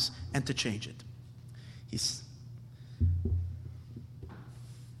arms and to change it.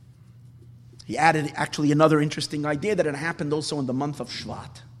 He added actually another interesting idea that it happened also in the month of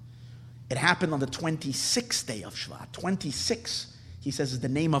Shvat. It happened on the 26th day of Shvat. 26, he says, is the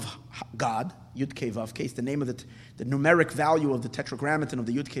name of God, Yud Kei Vav Kei, it's the name of the numeric value of the tetragrammaton of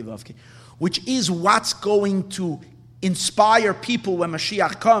the Yud Kei Vav Kei, which is what's going to inspire people when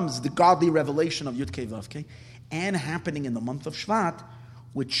Mashiach comes, the godly revelation of Yud Kei Vav Kei, and happening in the month of Shvat,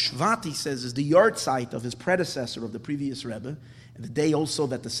 which Shvat, he says, is the yard site of his predecessor, of the previous Rebbe, and the day also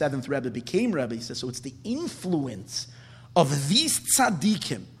that the seventh Rebbe became Rebbe, he says, so it's the influence of these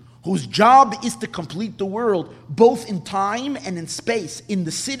tzaddikim, whose job is to complete the world, both in time and in space, in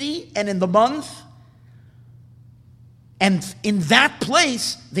the city and in the month. And in that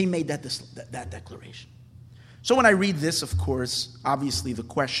place, they made that declaration. So when I read this, of course, obviously the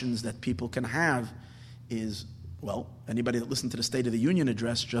questions that people can have is, well, anybody that listened to the State of the Union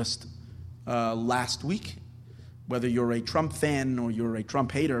address just last week, whether you're a Trump fan or you're a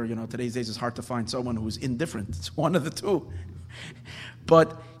Trump hater, today's days it's hard to find someone who's indifferent. It's one of the two.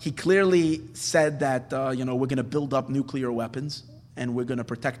 But he clearly said that, we're going to build up nuclear weapons and we're going to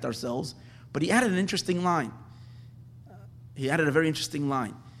protect ourselves. But he added an interesting line. He added a very interesting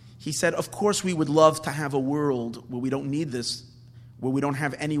line. He said, of course, we would love to have a world where we don't need this, where we don't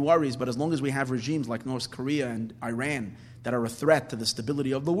have any worries, but as long as we have regimes like North Korea and Iran that are a threat to the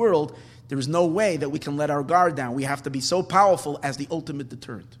stability of the world, there is no way that we can let our guard down. We have to be so powerful as the ultimate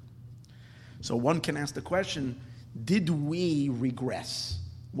deterrent. So one can ask the question, did we regress?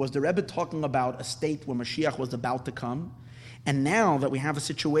 Was the Rebbe talking about a state where Mashiach was about to come? And now that we have a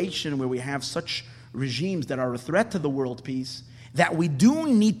situation where we have such regimes that are a threat to the world peace, that we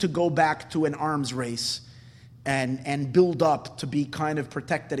do need to go back to an arms race and build up to be kind of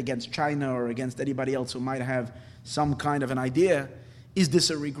protected against China or against anybody else who might have some kind of an idea, is this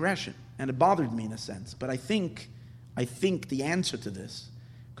a regression? And it bothered me in a sense. But I think the answer to this,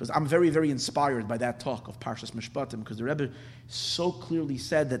 because I'm very, very inspired by that talk of Parshas Mishpatim, because the Rebbe so clearly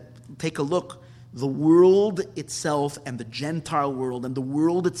said that, take a look, the world itself and the Gentile world and the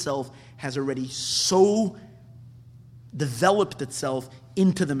world itself has already so developed itself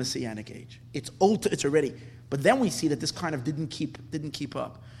into the Messianic age. It's already. But then we see that this kind of didn't keep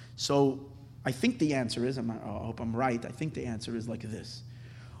up. So I think the answer is, I hope I'm right, I think the answer is like this.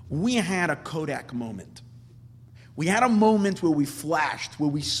 We had a Kodak moment. We had a moment where we flashed, where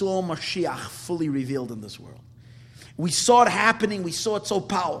we saw Mashiach fully revealed in this world. We saw it happening, we saw it so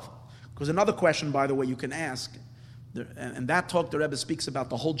powerful. Because another question, by the way, you can ask, and that talk the Rebbe speaks about,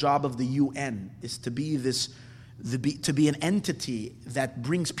 the whole job of the UN is to be an entity that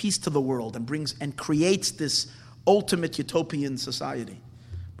brings peace to the world and creates this ultimate utopian society.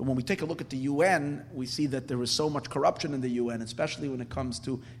 But when we take a look at the UN, we see that there is so much corruption in the UN, especially when it comes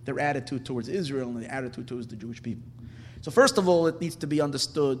to their attitude towards Israel and the attitude towards the Jewish people. So first of all, it needs to be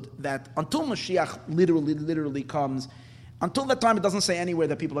understood that until Mashiach literally comes, until that time it doesn't say anywhere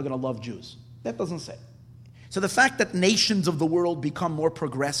that people are going to love Jews. That doesn't say. So the fact that nations of the world become more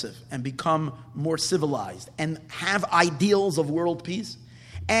progressive and become more civilized and have ideals of world peace,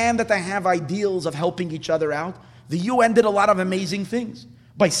 and that they have ideals of helping each other out, the UN did a lot of amazing things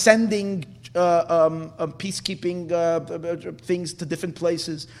by sending peacekeeping things to different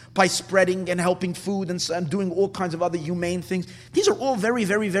places, by spreading and helping food and doing all kinds of other humane things. These are all very,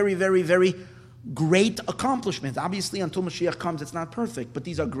 very, very, very, very great accomplishments. Obviously, until Mashiach comes, it's not perfect, but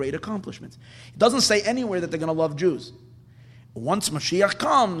these are great accomplishments. It doesn't say anywhere that they're going to love Jews. Once Mashiach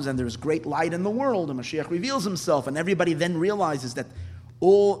comes and there's great light in the world and Mashiach reveals himself and everybody then realizes that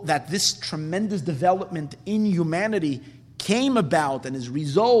this tremendous development in humanity came about and is a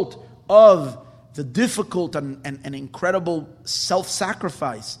result of the difficult and incredible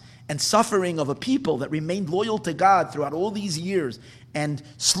self-sacrifice and suffering of a people that remained loyal to God throughout all these years and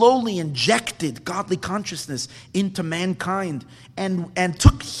slowly injected godly consciousness into mankind and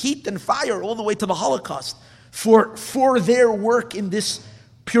took heat and fire all the way to the Holocaust for their work in this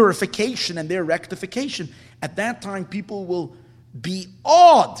purification and their rectification. At that time, people will be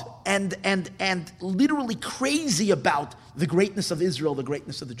awed and literally crazy about the greatness of Israel, the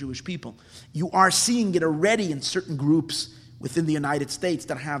greatness of the Jewish people. You are seeing it already in certain groups within the United States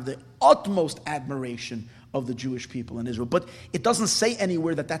that have the utmost admiration of the Jewish people in Israel. But it doesn't say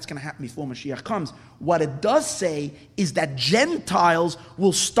anywhere that that's going to happen before Mashiach comes. What it does say is that Gentiles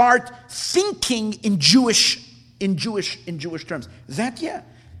will start thinking in Jewish terms. That, yeah.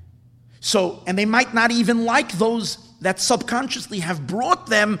 So, and they might not even like those that subconsciously have brought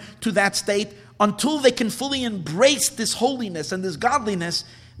them to that state until they can fully embrace this holiness and this godliness.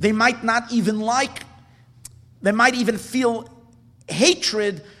 They might not even like, they might even feel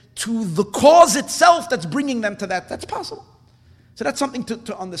hatred to the cause itself that's bringing them to that. That's possible. So that's something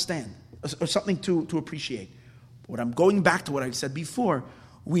to understand, or something to appreciate. What I'm going back to what I said before,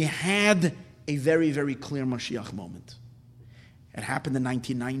 we had a very, very clear Mashiach moment. It happened in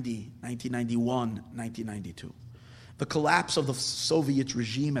 1990, 1991, 1992. The collapse of the Soviet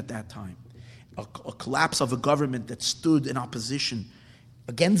regime at that time, a collapse of a government that stood in opposition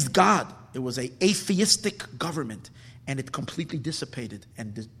against God. It was an atheistic government, and it completely dissipated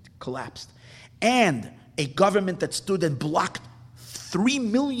and collapsed. And a government that stood and blocked 3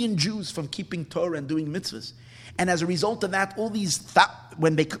 million Jews from keeping Torah and doing mitzvahs. And as a result of that, all these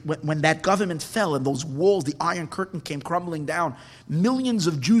when that government fell and those walls, the Iron Curtain came crumbling down, millions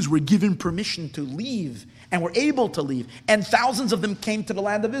of Jews were given permission to leave and were able to leave, and thousands of them came to the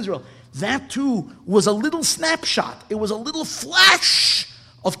land of Israel. That too was a little snapshot. It was a little flash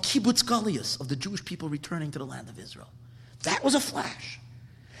of kibbutz galius, of the Jewish people returning to the land of Israel. That was a flash.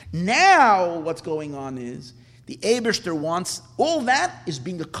 Now what's going on is the Eibishter wants, all that is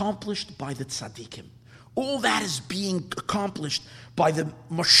being accomplished by the tzaddikim. All that is being accomplished by the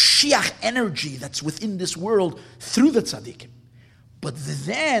Mashiach energy that's within this world through the tzaddikim. But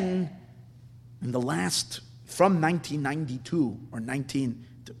then, in the last, from 1992 or 19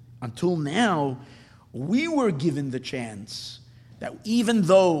 until now, we were given the chance that even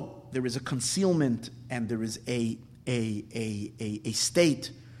though there is a concealment and there is a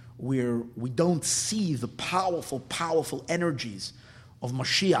state where we don't see the powerful energies of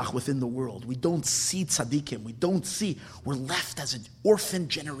Mashiach within the world. We don't see tzaddikim. We're left as an orphan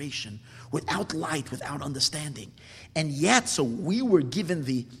generation without light, without understanding. And yet, so we were given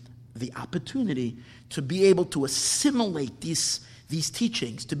the opportunity to be able to assimilate these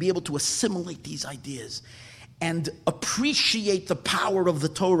teachings, to be able to assimilate these ideas and appreciate the power of the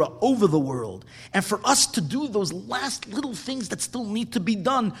Torah over the world. And for us to do those last little things that still need to be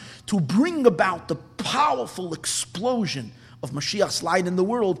done to bring about the powerful explosion of Mashiach's light in the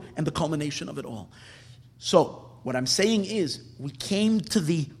world and the culmination of it all. So, what I'm saying is, we came to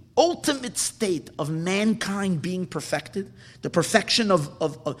the ultimate state of mankind being perfected, the perfection of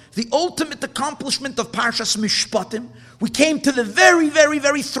the ultimate accomplishment of Parshas Mishpatim. We came to the very, very,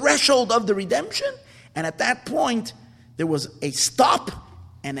 very threshold of the redemption, and at that point, there was a stop,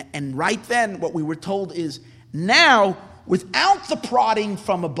 and right then, what we were told is, now, without the prodding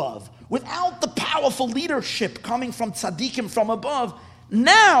from above, without the powerful leadership coming from tzaddikim from above,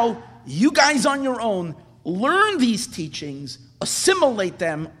 now you guys on your own learn these teachings, assimilate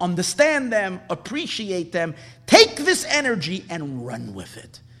them, understand them, appreciate them, take this energy and run with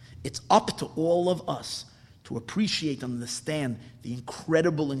it. It's up to all of us to appreciate and understand the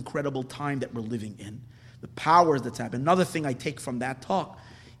incredible, incredible time that we're living in, the powers that's happening. Another thing I take from that talk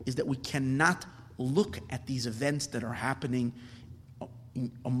is that we cannot look at these events that are happening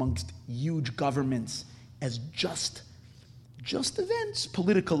amongst huge governments as just events,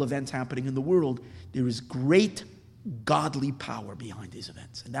 political events happening in the world. There is great godly power behind these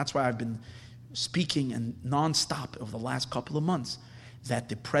events. And that's why I've been speaking and nonstop over the last couple of months that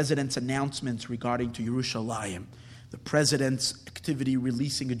the president's announcements regarding to Yerushalayim, the president's activity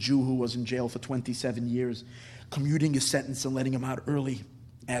releasing a Jew who was in jail for 27 years, commuting his sentence and letting him out early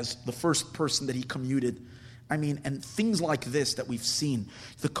as the first person that he commuted. I mean, and things like this that we've seen,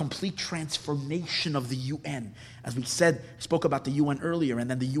 the complete transformation of the UN. As we said, spoke about the UN earlier, and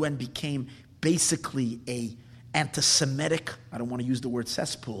then the UN became basically a anti-Semitic, I don't want to use the word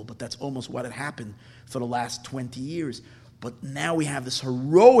cesspool, but that's almost what had happened for the last 20 years. But now we have this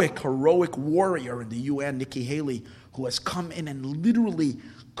heroic warrior in the UN, Nikki Haley, who has come in and literally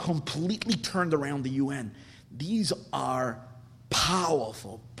completely turned around the UN. These are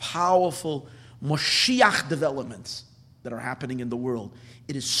powerful Moshiach developments that are happening in the world.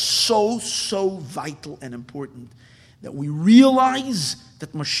 It is so vital and important that we realize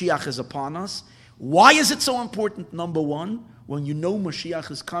that Mashiach is upon us. Why is it so important? Number one, when you know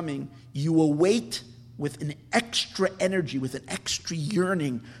Mashiach is coming, you await with an extra energy, with an extra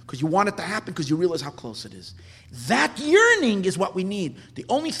yearning, because you want it to happen, because you realize how close it is. That yearning is what we need. The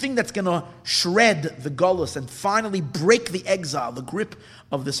only thing that's going to shred the gullus and finally break the exile, the grip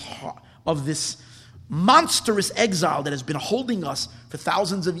of this monstrous exile that has been holding us for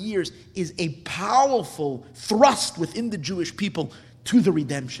thousands of years, is a powerful thrust within the Jewish people to the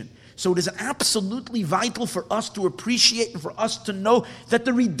redemption. So it is absolutely vital for us to appreciate and for us to know that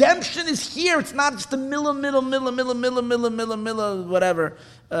the redemption is here. It's not just a whatever,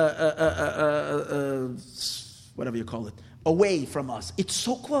 whatever you call it, away from us. It's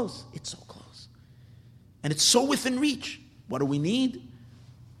so close. It's so close. And it's so within reach. What do we need?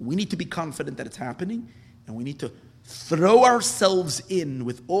 We need to be confident that it's happening, and we need to throw ourselves in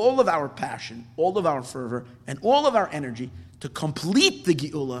with all of our passion, all of our fervor, and all of our energy to complete the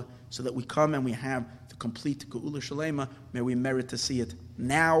Geula, so that we come and we have the complete Geula Shalema. May we merit to see it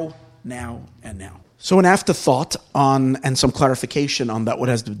now, and now. So an afterthought on, and some clarification on that what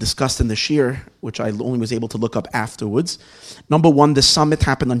has been discussed in the Shir, which I only was able to look up afterwards. Number one, the summit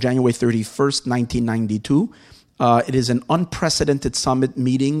happened on January 31st, 1992. It is an unprecedented summit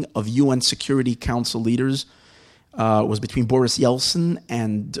meeting of UN Security Council leaders. It was between Boris Yeltsin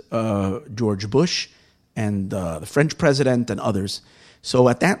and George Bush and the French president and others. So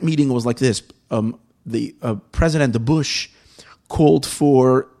at that meeting, it was like this. President Bush called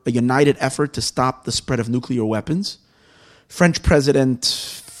for a united effort to stop the spread of nuclear weapons. French President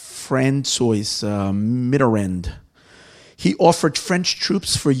François Mitterrand, he offered French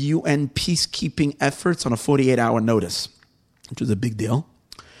troops for UN peacekeeping efforts on a 48-hour notice, which was a big deal.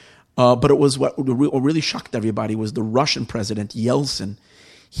 But it was what really shocked everybody was the Russian President Yeltsin.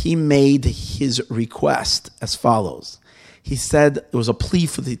 He made his request as follows. He said it was a plea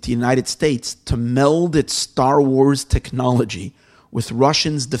for the United States to meld its Star Wars technology with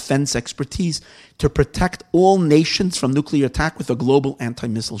Russia's defense expertise to protect all nations from nuclear attack with a global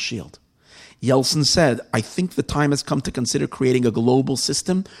anti-missile shield. Yeltsin said, I think the time has come to consider creating a global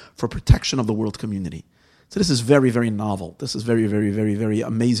system for protection of the world community. So this is very, very novel. This is very, very, very, very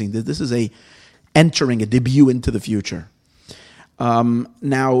amazing. This is a debut into the future.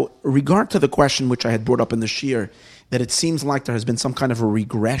 Now, regard to the question which I had brought up in the Shir, that it seems like there has been some kind of a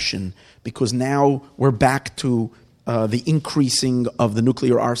regression because now we're back to the increasing of the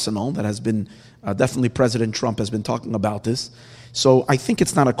nuclear arsenal that has been, definitely President Trump has been talking about this. So I think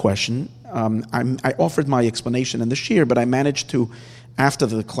it's not a question. I offered my explanation in the Shir, but I managed to, after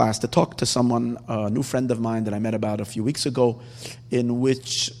the class, to talk to someone, a new friend of mine that I met about a few weeks ago, in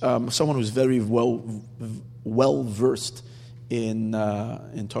which someone who's very well versed in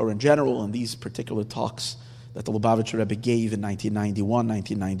Torah in general, and these particular talks that the Lubavitcher Rebbe gave in 1991,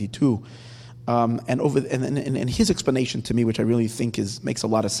 1992. And his explanation to me, which I really think makes a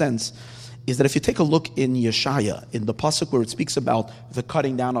lot of sense, is that if you take a look in Yeshaya, in the pasuk where it speaks about the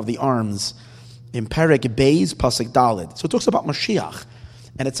cutting down of the arms, in Perek Beis, pasuk Daled, so it talks about Mashiach,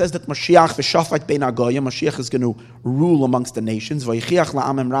 and it says that Mashiach v'shafat bein hagoyim, Mashiach is going to rule amongst the nations, v'yichiach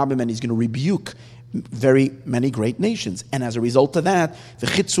la'amim rabim, and he's going to rebuke very many great nations, and as a result of that,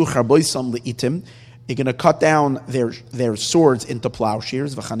 v'chitzu charboisam le'itim, you're going to cut down their swords into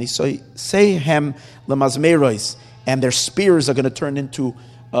plowshares, v'chaniseihem lemazmeros, and their spears are going to turn into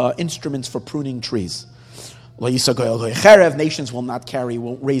instruments for pruning trees. Nations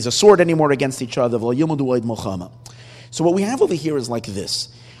won't raise a sword anymore against each other. So what we have over here is like this.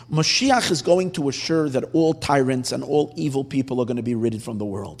 Mashiach is going to assure that all tyrants and all evil people are going to be rid from the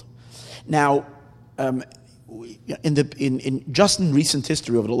world. Now, just in recent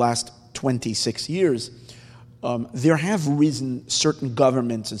history over the last 26 years, there have risen certain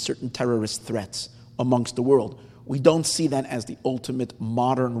governments and certain terrorist threats amongst the world. We don't see that as the ultimate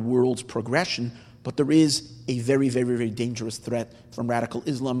modern world's progression, but there is a very, very, very dangerous threat from radical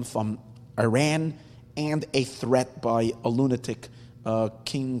Islam, from Iran, and a threat by a lunatic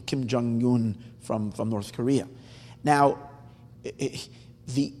Kim Jong-un from North Korea. Now,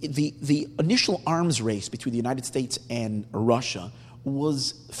 the initial arms race between the United States and Russia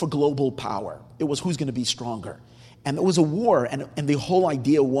was for global power. It was who's going to be stronger. And it was a war, and the whole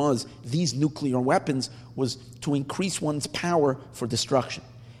idea was these nuclear weapons was to increase one's power for destruction.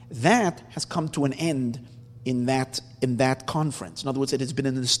 That has come to an end in that conference. In other words, it has been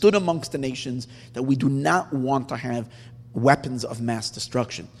understood amongst the nations that we do not want to have weapons of mass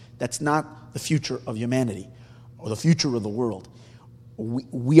destruction. That's not the future of humanity or the future of the world.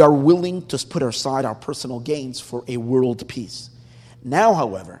 We are willing to put aside our personal gains for a world peace. Now,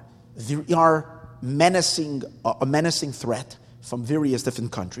 however, there are a menacing threat from various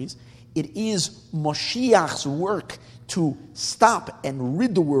different countries. It is Moshiach's work to stop and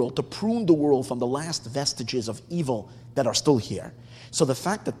rid the world, to prune the world from the last vestiges of evil that are still here. So the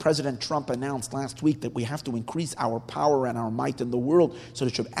fact that President Trump announced last week that we have to increase our power and our might in the world so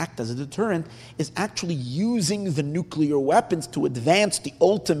that it should act as a deterrent is actually using the nuclear weapons to advance the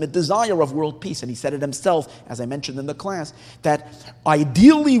ultimate desire of world peace. And he said it himself, as I mentioned in the class, that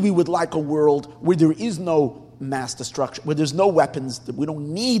ideally we would like a world where there is no mass destruction, where there's no weapons, that we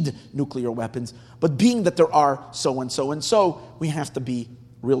don't need nuclear weapons, but being that there are so and so and so, we have to be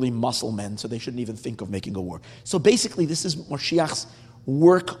really muscle men, so they shouldn't even think of making a war. So basically, this is Moshiach's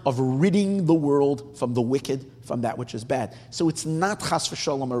work of ridding the world from the wicked, from that which is bad. So it's not chas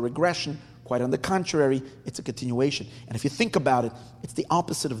v'shalom a regression, quite on the contrary, it's a continuation. And if you think about it, it's the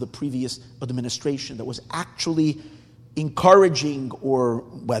opposite of the previous administration that was actually encouraging, or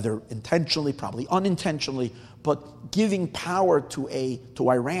whether intentionally, probably unintentionally, but giving power to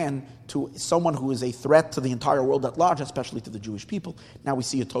Iran, to someone who is a threat to the entire world at large, especially to the Jewish people. Now we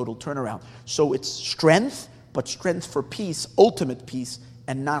see a total turnaround. So it's strength, but strength for peace, ultimate peace,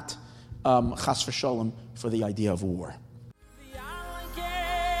 and not chas v'shalom for the idea of war.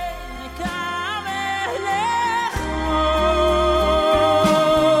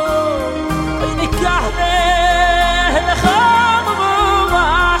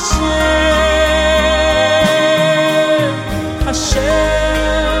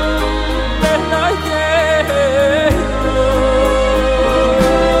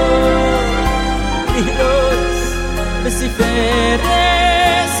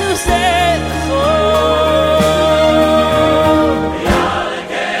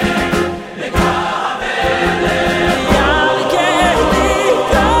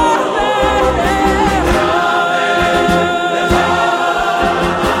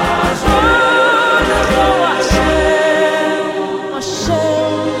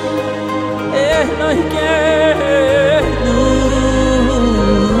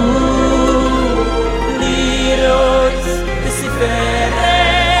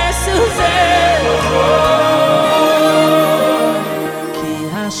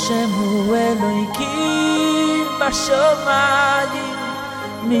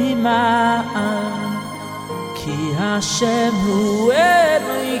 Ki Hashem hu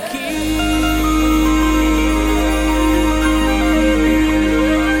Elokim